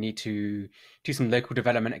say you will need to do some local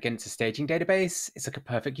development against a staging database. It's like a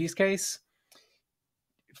perfect use case.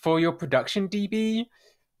 For your production DB,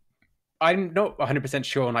 I'm not 100%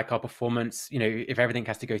 sure on like our performance. If everything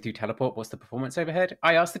has to go through teleport, what's the performance overhead?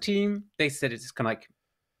 I asked the team. They said it's kind of like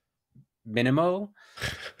minimal,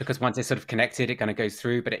 because once it's sort of connected, it kind of goes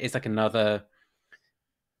through, but it is like another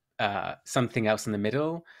something else in the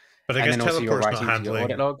middle. But I guess teleport's not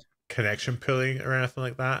handling connection pooling or anything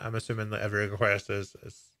like that. I'm assuming that every request is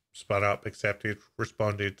spun up, accepted,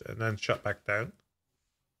 responded, and then shut back down.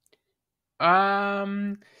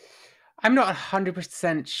 I'm not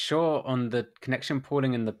 100% sure on the connection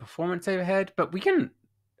pooling and the performance overhead, but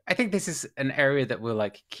I think this is an area that we'll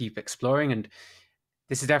like keep exploring, and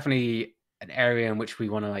this is definitely an area in which we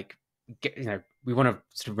want to like we want to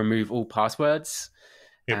sort of remove all passwords.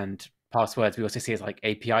 Yep. And passwords we also see as like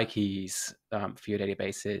API keys for your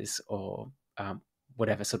databases, or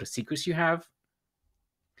whatever sort of secrets you have.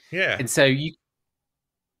 Yeah. And so you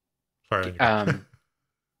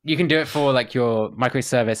can do it for like your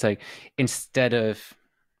microservice. So instead of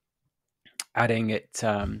adding it,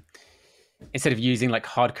 instead of using like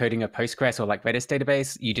hard coding a Postgres or like Redis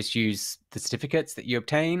database, you just use the certificates that you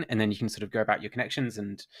obtain, and then you can sort of go about your connections.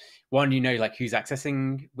 And like who's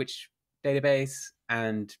accessing which database,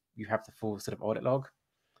 and you have the full sort of audit log.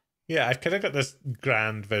 Yeah, I've kind of got this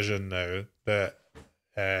grand vision now that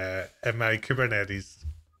in my Kubernetes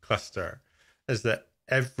cluster is that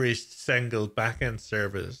every single backend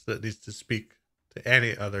service that needs to speak to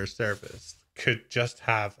any other service could just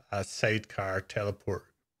have a sidecar teleport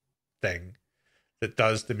thing that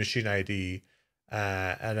does the machine ID,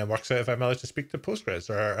 and it works out if I'm allowed to speak to Postgres,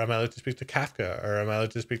 or I'm allowed to speak to Kafka, or I'm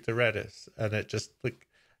allowed to speak to Redis, and it just like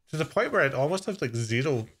to the point where I'd almost have like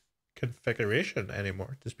zero configuration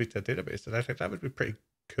anymore to speak to a database, and I think that would be pretty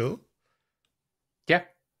cool. Yeah,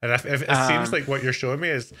 and if it seems like what you're showing me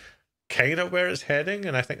is kind of where it's heading,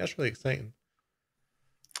 and I think that's really exciting.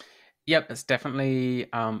 Yep, that's definitely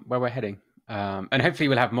where we're heading. And hopefully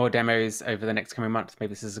we'll have more demos over the next coming months. Maybe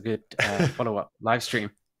this is a good follow-up live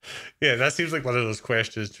stream. Yeah, that seems like one of those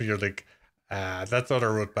questions where you're like, that's on our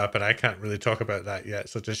roadmap, and I can't really talk about that yet,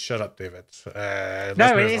 so just shut up, David.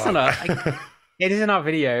 No, it is on it is in our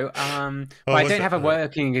video, but I don't have a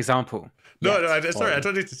working example. No, sorry, I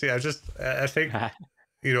don't need to see. I think,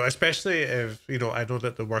 especially if, I know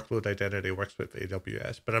that the workload identity works with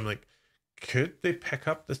AWS, but I'm like, could they pick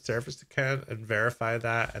up the service account and verify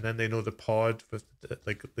that, and then they know the pod with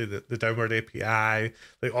the downward API,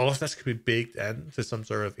 like all of this could be baked into some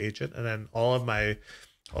sort of agent, and then all of my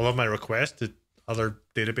requests to other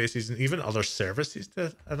databases and even other services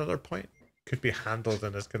to another point could be handled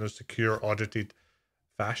in this kind of secure, audited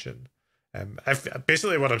fashion.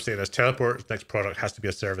 Basically what I'm saying is Teleport's next product has to be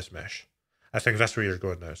a service mesh. I think that's where you're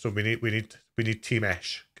going now. So we need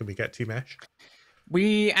T-Mesh. Can we get T-Mesh?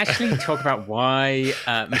 We actually talk about why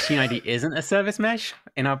machine ID isn't a service mesh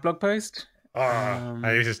in our blog post.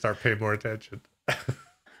 I need to start paying more attention. Let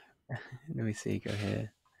me see. Go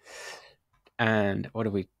here. And what do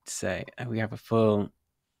we say? We have a full.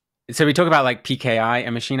 So we talk about like PKI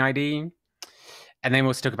and machine ID, and then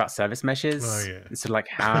we'll talk about service meshes. Oh yeah. And so like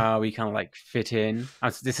how we kind of like fit in.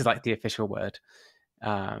 This is like the official word.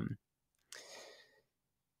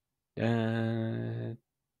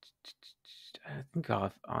 I think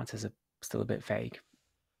our answers are still a bit vague.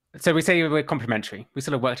 So we say we're complementary. We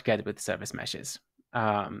sort of work together with the service meshes.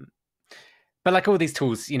 But like all these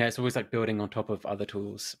tools, it's always like building on top of other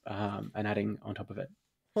tools and adding on top of it.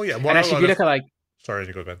 Oh yeah. And actually, if you look at like... Sorry,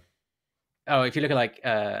 you go, Ben. Oh, if you look at like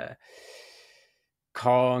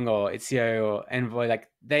Kong or Istio or Envoy, like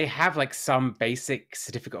they have like some basic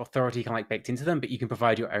certificate authority kind of like baked into them, but you can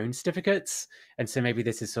provide your own certificates. And so maybe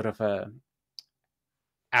this is sort of a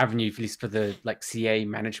avenue, at least for the like CA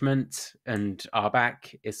management, and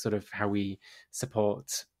RBAC is sort of how we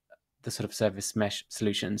support the sort of service mesh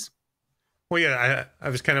solutions. Well, yeah, I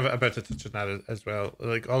was kind of about to touch on that as well.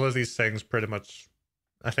 Like all of these things, pretty much,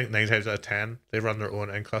 I think 9 times out of 10, they run their own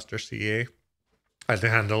in-cluster CA, and they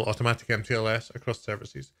handle automatic MTLS across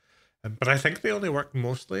services. But I think they only work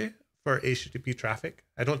mostly for HTTP traffic.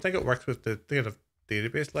 I don't think it works with the kind of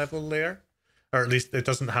database level layer, or at least it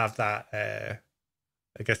doesn't have that.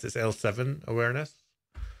 I guess it's L7 awareness.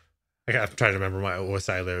 I'm trying to remember my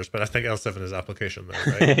OSI layers, but I think L7 is application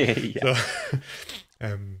layer, right? Yeah.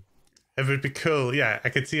 So, it would be cool. Yeah, I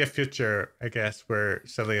could see a future, I guess, where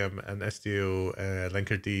Cilium and Istio,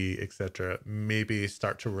 Linkerd, etc., maybe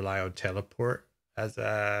start to rely on Teleport as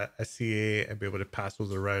a CA and be able to pass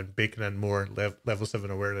those around, baking in more level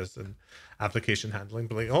 7 awareness and application handling.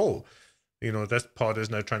 But like, oh, this pod is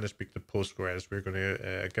now trying to speak to Postgres. We're going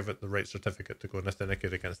to give it the right certificate to go and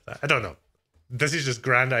authenticate against that. I don't know. This is just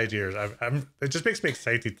grand ideas. It just makes me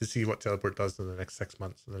excited to see what Teleport does in the next 6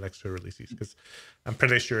 months, in the next 2 releases, because I'm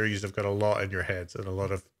pretty sure you've got a lot in your heads and a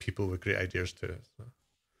lot of people with great ideas too. So.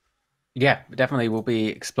 Yeah, definitely. We'll be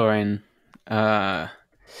exploring more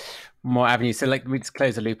avenues. So, like, we just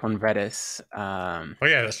close the loop on Redis. Oh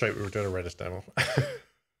yeah, that's right. We were doing a Redis demo.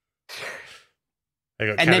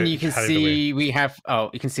 And then you can see we have.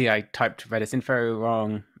 Oh, you can see I typed Redis info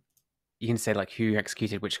wrong. You can say like who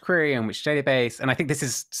executed which query and which database. And I think this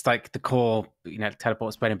is just like the core,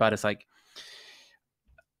 Teleport's bread and butter. It's like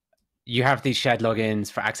you have these shared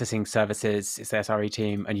logins for accessing services. It's the SRE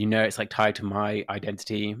team, and it's like tied to my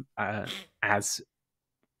identity as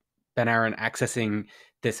Ben Aaron accessing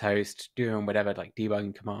this host, doing whatever like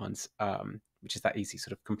debugging commands, which is that easy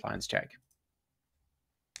sort of compliance check.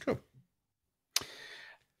 Cool.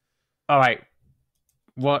 All right.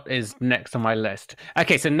 What is next on my list?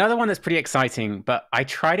 Okay, so another one that's pretty exciting, but I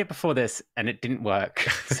tried it before this and it didn't work.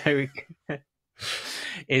 So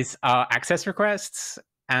is our access requests,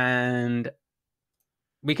 and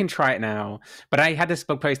we can try it now. But I had this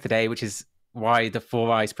blog post today, which is why the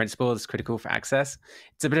 4 eyes principle is critical for access.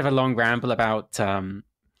 It's a bit of a long ramble about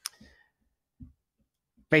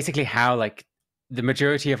basically how like the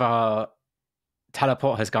majority of our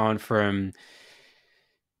Teleport has gone from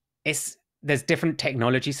there's different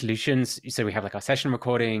technology solutions. So we have like our session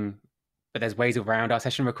recording, but there's ways around our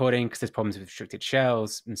session recording because there's problems with restricted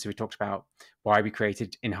shells. And so we talked about why we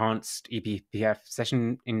created enhanced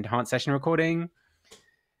eBPF enhanced session recording,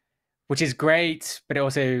 which is great, but it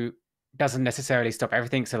also doesn't necessarily stop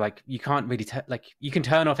everything. So like you can't really you can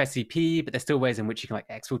turn off SCP, but there's still ways in which you can like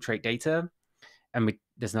exfiltrate data. And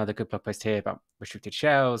there's another good blog post here about restricted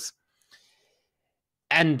shells.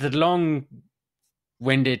 And the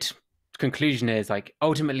long-winded conclusion is like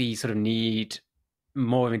ultimately you sort of need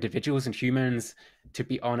more individuals and humans to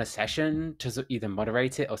be on a session to either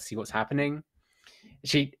moderate it or see what's happening.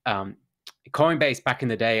 Coinbase back in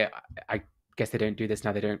the day, I guess they don't do this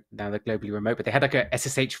now. Now they're globally remote, but they had like a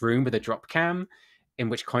SSH room with a drop cam in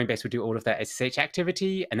which Coinbase would do all of their SSH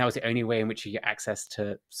activity, and that was the only way in which you get access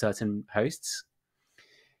to certain hosts.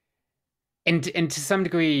 And to some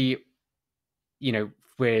degree,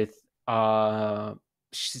 with our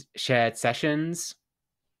shared sessions,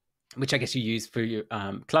 which I guess you use for your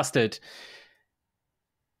clustered,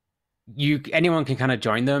 anyone can kind of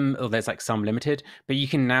join them, or there's like some limited, but you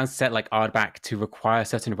can now set like RBAC to require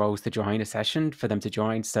certain roles to join a session for them to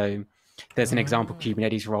join. So there's an example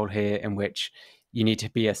Kubernetes role here in which you need to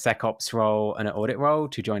be a SecOps role and an audit role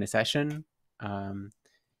to join a session. And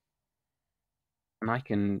I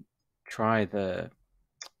can try the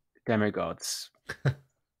demo gods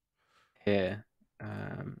here.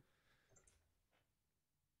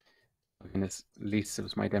 Lisa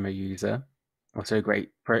was my demo user, also a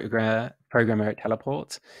great programmer at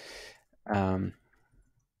Teleport. Log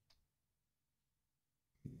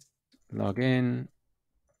in,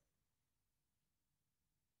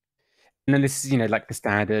 and then this is like the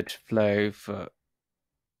standard flow for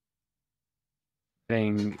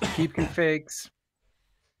getting kube configs.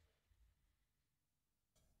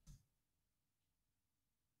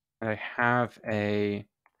 I have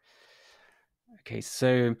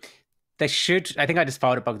so I think I just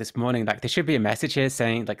filed a bug this morning. Like there should be a message here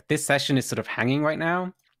saying like this session is sort of hanging right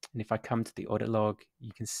now. And if I come to the audit log,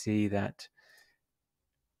 you can see that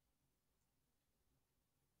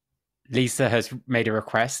Lisa has made a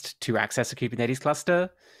request to access a Kubernetes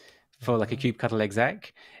cluster for like a kubectl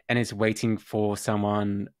exec and is waiting for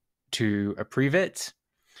someone to approve it.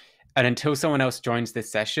 and until someone else joins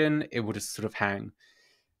this session, it will just sort of hang.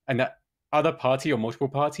 And that other party or multiple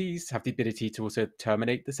parties have the ability to also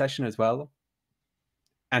terminate the session as well.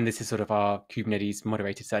 And this is sort of our Kubernetes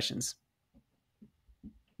moderated sessions.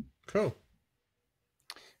 Cool.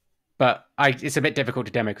 But it's a bit difficult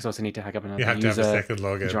to demo because I also need to hack up another user. You have to have a second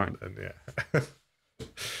login. And yeah.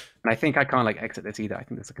 And I think I can't like exit this either. I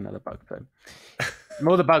think there's like another bug. So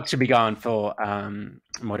more the bugs should be gone for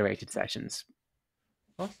moderated sessions.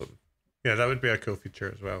 Awesome. Yeah, that would be a cool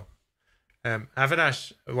feature as well.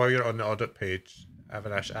 Avinash, while you're on the audit page,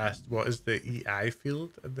 Avinash asked, what is the EI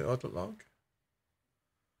field in the audit log?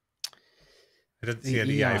 I didn't see an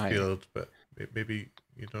EI field, but maybe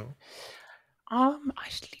you know. I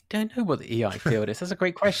actually don't know what the EI field is. That's a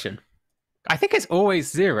great question. I think it's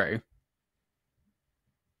always 0.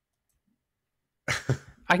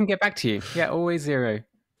 I can get back to you. Yeah, always 0.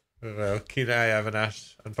 Well, keen eye,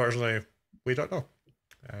 Avinash. Unfortunately, we don't know.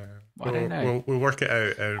 I don't know. We'll work it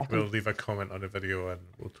out, and we'll leave a comment on the video, and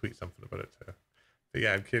we'll tweet something about it too. But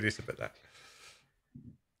yeah, I'm curious about that.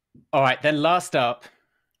 All right, then last up.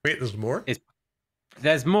 Wait, there's more?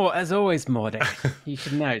 There's more. There's always more, Dave. You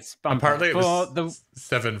should know. It's apparently it was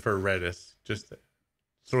 7 for Redis. Just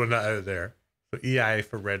throwing that out there. So EI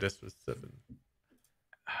for Redis was 7.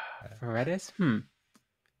 For Redis?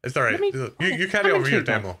 It's all right. You carry on with your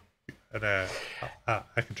demo. And I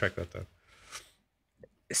can track that down.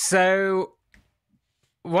 So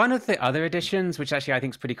one of the other additions, which actually I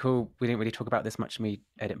think is pretty cool, we didn't really talk about this much when we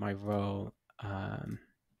edit my role,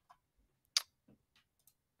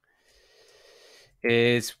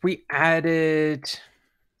 is we added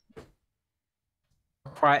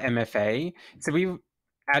require MFA. So we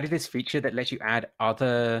added this feature that lets you add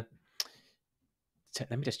other.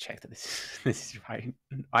 Let me just check that this is right.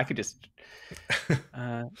 I could just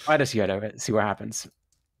I just go over it, see what happens.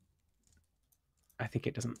 I think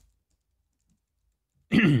it doesn't.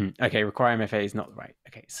 Okay, require MFA is not right.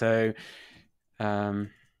 Okay, so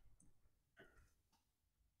added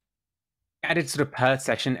sort of per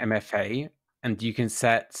session MFA, and you can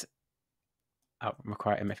set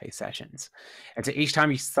require MFA sessions. And so each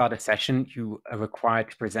time you start a session, you are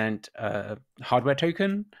required to present a hardware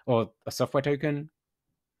token or a software token.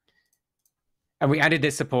 And we added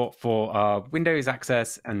this support for Windows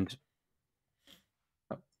access and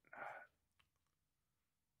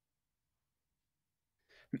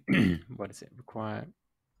what does it require?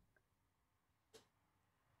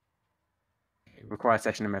 Require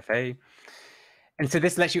session MFA. And so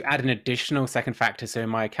this lets you add an additional second factor. So in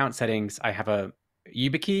my account settings, I have a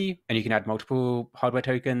YubiKey, and you can add multiple hardware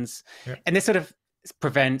tokens. Yeah. And this sort of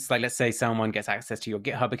prevents, like, let's say someone gets access to your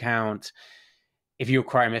GitHub account. If you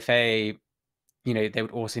require MFA, you know, they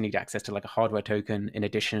would also need access to like a hardware token in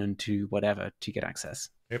addition to whatever to get access.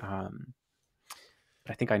 Yep. But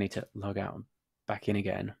I think I need to log out and back in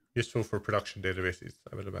again. Useful for production databases,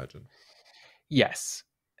 I would imagine. Yes.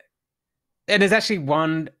 And there's actually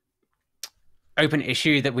one open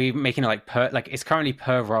issue that we're making it's currently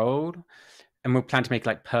per role, and we'll plan to make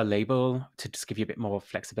like per label to just give you a bit more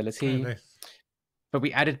flexibility. Oh, nice. But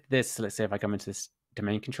we added this. So let's say if I come into this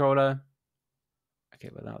domain controller, okay,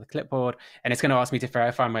 without the clipboard, and it's going to ask me to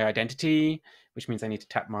verify my identity, which means I need to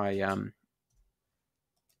tap my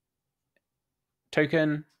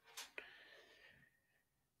token,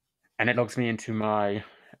 and it logs me into my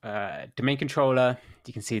domain controller.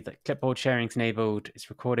 You can see that clipboard sharing is enabled. It's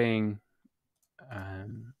recording. I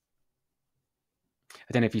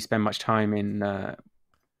don't know if you spend much time in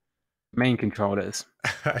main controllers.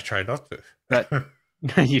 I try not to. But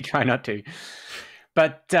you try not to.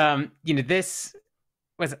 But you know, this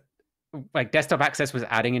was like desktop access was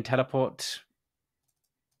adding in Teleport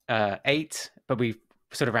 8, but we've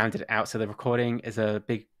sort of rounded it out. So the recording is a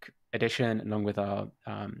big addition along with our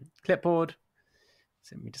clipboard.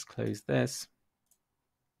 So let me just close this.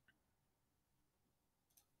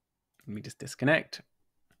 Let me just disconnect.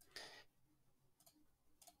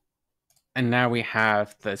 And now we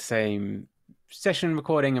have the same session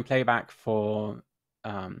recording and playback for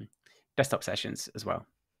desktop sessions as well.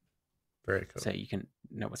 Very cool. So you can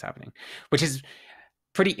know what's happening, which is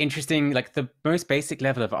pretty interesting. Like the most basic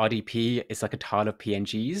level of RDP is like a tile of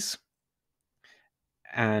PNGs.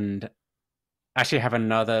 And actually have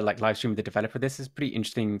another like live stream with the developer. This is pretty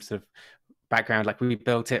interesting sort of background. Like we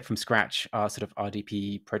built it from scratch, our sort of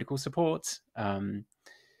RDP protocol support. And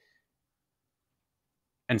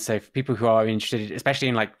so for people who are interested, especially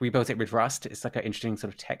in like, we built it with Rust, it's like an interesting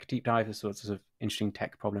sort of tech deep dive, of sorts of interesting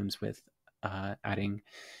tech problems with adding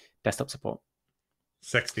desktop support.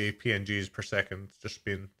 60 PNGs per second just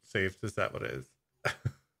being saved. Is that what it is?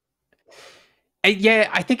 Yeah,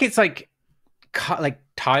 I think it's like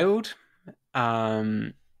tiled.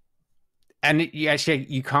 And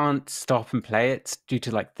you can't stop and play it due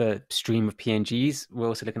to like the stream of PNGs. We're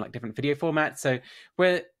also looking at like different video formats. So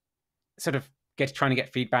we're sort of trying to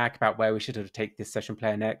get feedback about where we should sort of take this session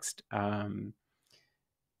player next.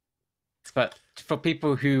 But for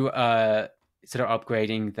people who are sort of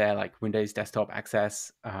upgrading their like Windows desktop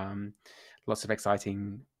access, lots of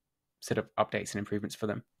exciting sort of updates and improvements for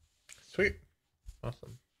them. Sweet.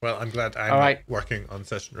 Awesome. Well, I'm glad I'm not working on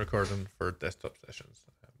session recording for desktop sessions.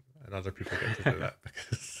 And other people get to do that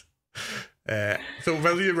because so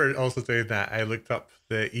while you were also doing that, I looked up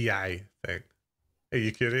the EI thing. Are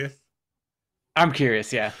you curious? I'm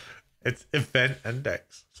curious, yeah. It's event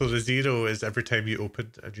index. So the 0 is every time you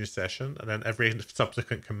open a new session, and then every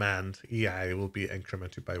subsequent command EI will be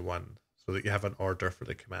incremented by 1 so that you have an order for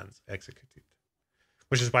the commands executed.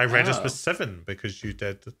 Which is why Redis was 7, because you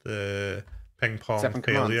did the ping pong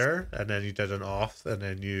failure, and then you did an auth, and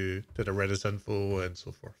then you did a Redis info and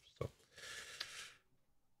so forth. So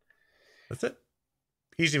that's it.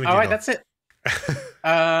 Easy when you know. That's it.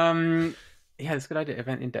 Yeah, that's a good idea.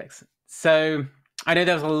 Event index. So I know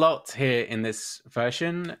there's a lot here in this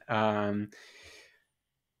version.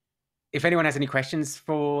 If anyone has any questions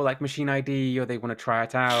for like Machine ID or they want to try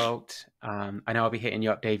it out, I know I'll be hitting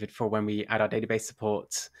you up, David, for when we add our database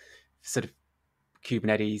support. Sort of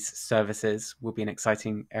Kubernetes services will be an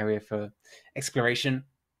exciting area for exploration.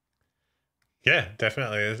 Yeah,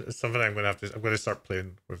 definitely. It's something I'm going to start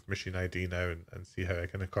playing with Machine ID now and see how I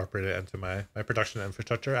can incorporate it into my production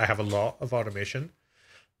infrastructure. I have a lot of automation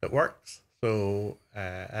that works. So,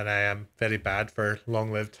 and I am very bad for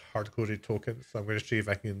long-lived hard-coded tokens. So I'm going to see if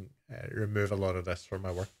I can remove a lot of this from my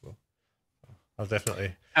workflow. I'll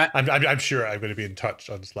definitely. I'm sure I'm going to be in touch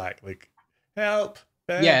on Slack. Like, help.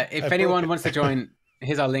 Ben, yeah, if anyone wants to join,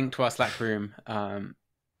 here's our link to our Slack room.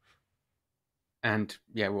 And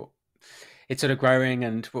yeah, it's sort of growing,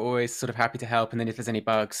 and we're always sort of happy to help. And then if there's any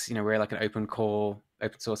bugs, we're like an open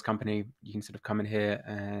source company. You can sort of come in here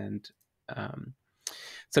and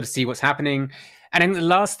sort of see what's happening. And then the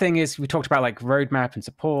last thing is we talked about like roadmap and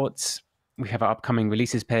support. We have our upcoming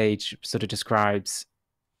releases page, sort of describes,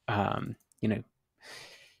 Kubernetes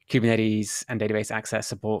and database access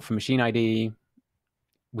support for Machine ID.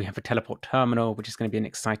 We have a teleport terminal, which is going to be an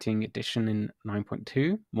exciting addition in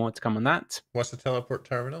 9.2. More to come on that. What's the teleport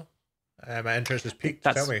terminal? My interest is piqued.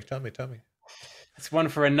 Tell me. It's one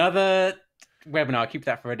for another webinar. I'll keep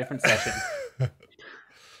that for a different session.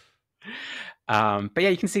 But yeah,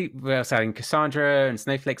 you can see we're also adding Cassandra and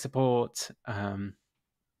Snowflake support and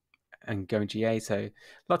Go and GA. So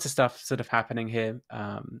lots of stuff sort of happening here.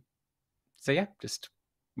 So yeah, just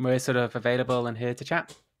we're sort of available and here to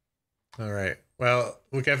chat. All right. Well,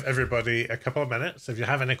 we'll give everybody a couple of minutes. If you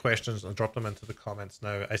have any questions, I'll drop them into the comments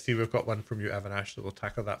now. I see we've got one from you, Avinash, so we'll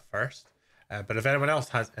tackle that first. But if anyone else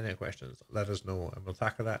has any questions, let us know and we'll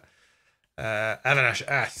tackle that. Avinash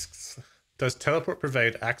asks, does Teleport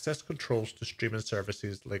provide access controls to streaming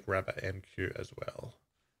services like RabbitMQ as well?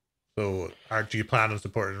 So do you plan on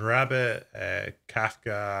supporting Rabbit,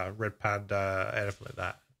 Kafka, Redpanda, anything like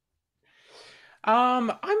that? I'm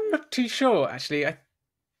not too sure, actually.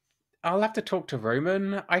 I'll have to talk to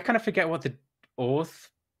Roman. I kind of forget what the auth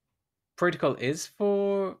protocol is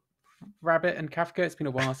for Rabbit and Kafka. It's been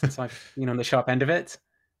a while since I've been on the sharp end of it.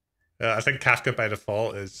 I think Kafka by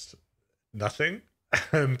default is nothing,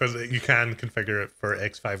 but you can configure it for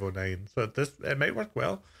X509. So it might work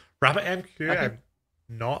well. RabbitMQ, okay. I'm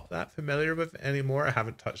not that familiar with anymore. I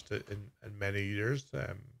haven't touched it in many years.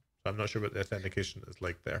 So I'm not sure what the authentication is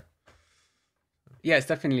like there. Yeah, it's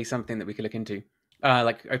definitely something that we could look into.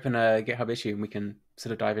 Like open a GitHub issue and we can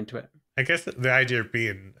sort of dive into it. I guess the idea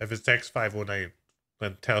being, if it's X509,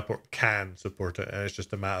 then Teleport can support it, and it's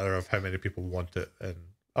just a matter of how many people want it and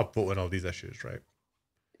upvoting all these issues, right?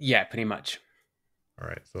 Yeah, pretty much. All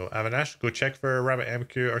right, so Avinash, go check for a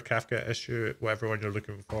RabbitMQ or Kafka issue, whatever one you're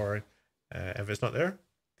looking for. If it's not there,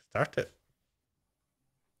 start it.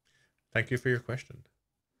 Thank you for your question.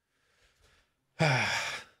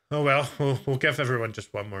 Oh well, we'll give everyone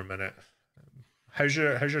just one more minute. How's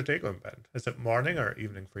your day going, Ben? Is it morning or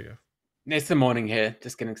evening for you? It's the morning here,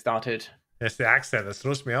 just getting started. It's the accent that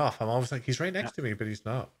throws me off. I'm always like, he's right next to me, but he's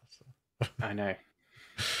not. So. I know.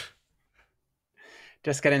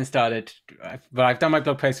 Just getting started. But I've done my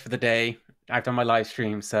blog post for the day. I've done my live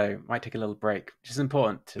stream, so might take a little break, which is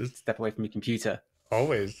important to step away from your computer.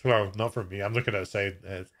 Always. Well, not for me. I'm looking outside.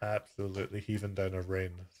 It's absolutely heaving down of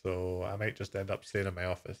rain. So I might just end up staying in my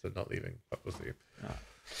office and not leaving, but we'll see.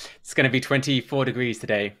 It's going to be 24 degrees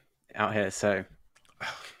today out here, so...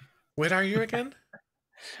 Where are you again?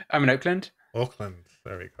 I'm in Oakland. Auckland.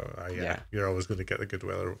 There we go. Yeah. You're always going to get the good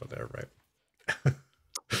weather over there, right?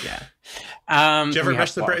 Yeah. Do you ever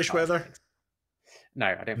miss the British weather? No,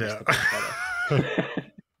 I don't miss the British weather.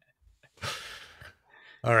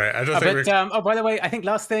 All right. I don't think oh, by the way, I think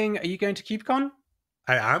last thing, are you going to KubeCon?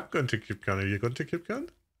 I am going to KubeCon. Are you going to KubeCon?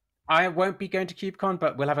 I won't be going to KubeCon,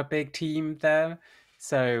 but we'll have a big team there.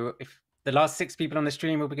 So if the last 6 people on the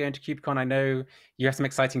stream will be going to KubeCon, I know you have some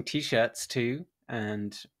exciting T-shirts too,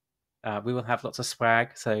 and we will have lots of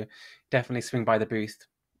swag. So definitely swing by the booth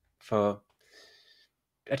for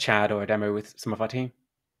a chat or a demo with some of our team.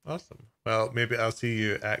 Awesome. Well, maybe I'll see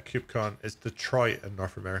you at KubeCon. It's Detroit in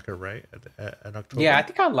North America, right? In October? Yeah, I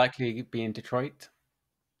think I'll likely be in Detroit.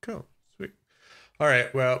 Cool. Sweet. All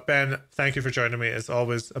right. Well, Ben, thank you for joining me. It's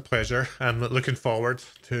always a pleasure. I'm looking forward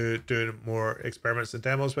to doing more experiments and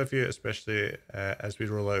demos with you, especially as we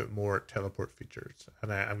roll out more teleport features.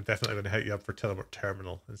 And I'm definitely going to hit you up for Teleport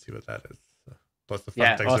Terminal and see what that is. Lots of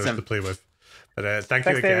fun things to play with. But thanks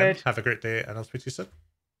you again. David. Have a great day, and I'll speak to you soon.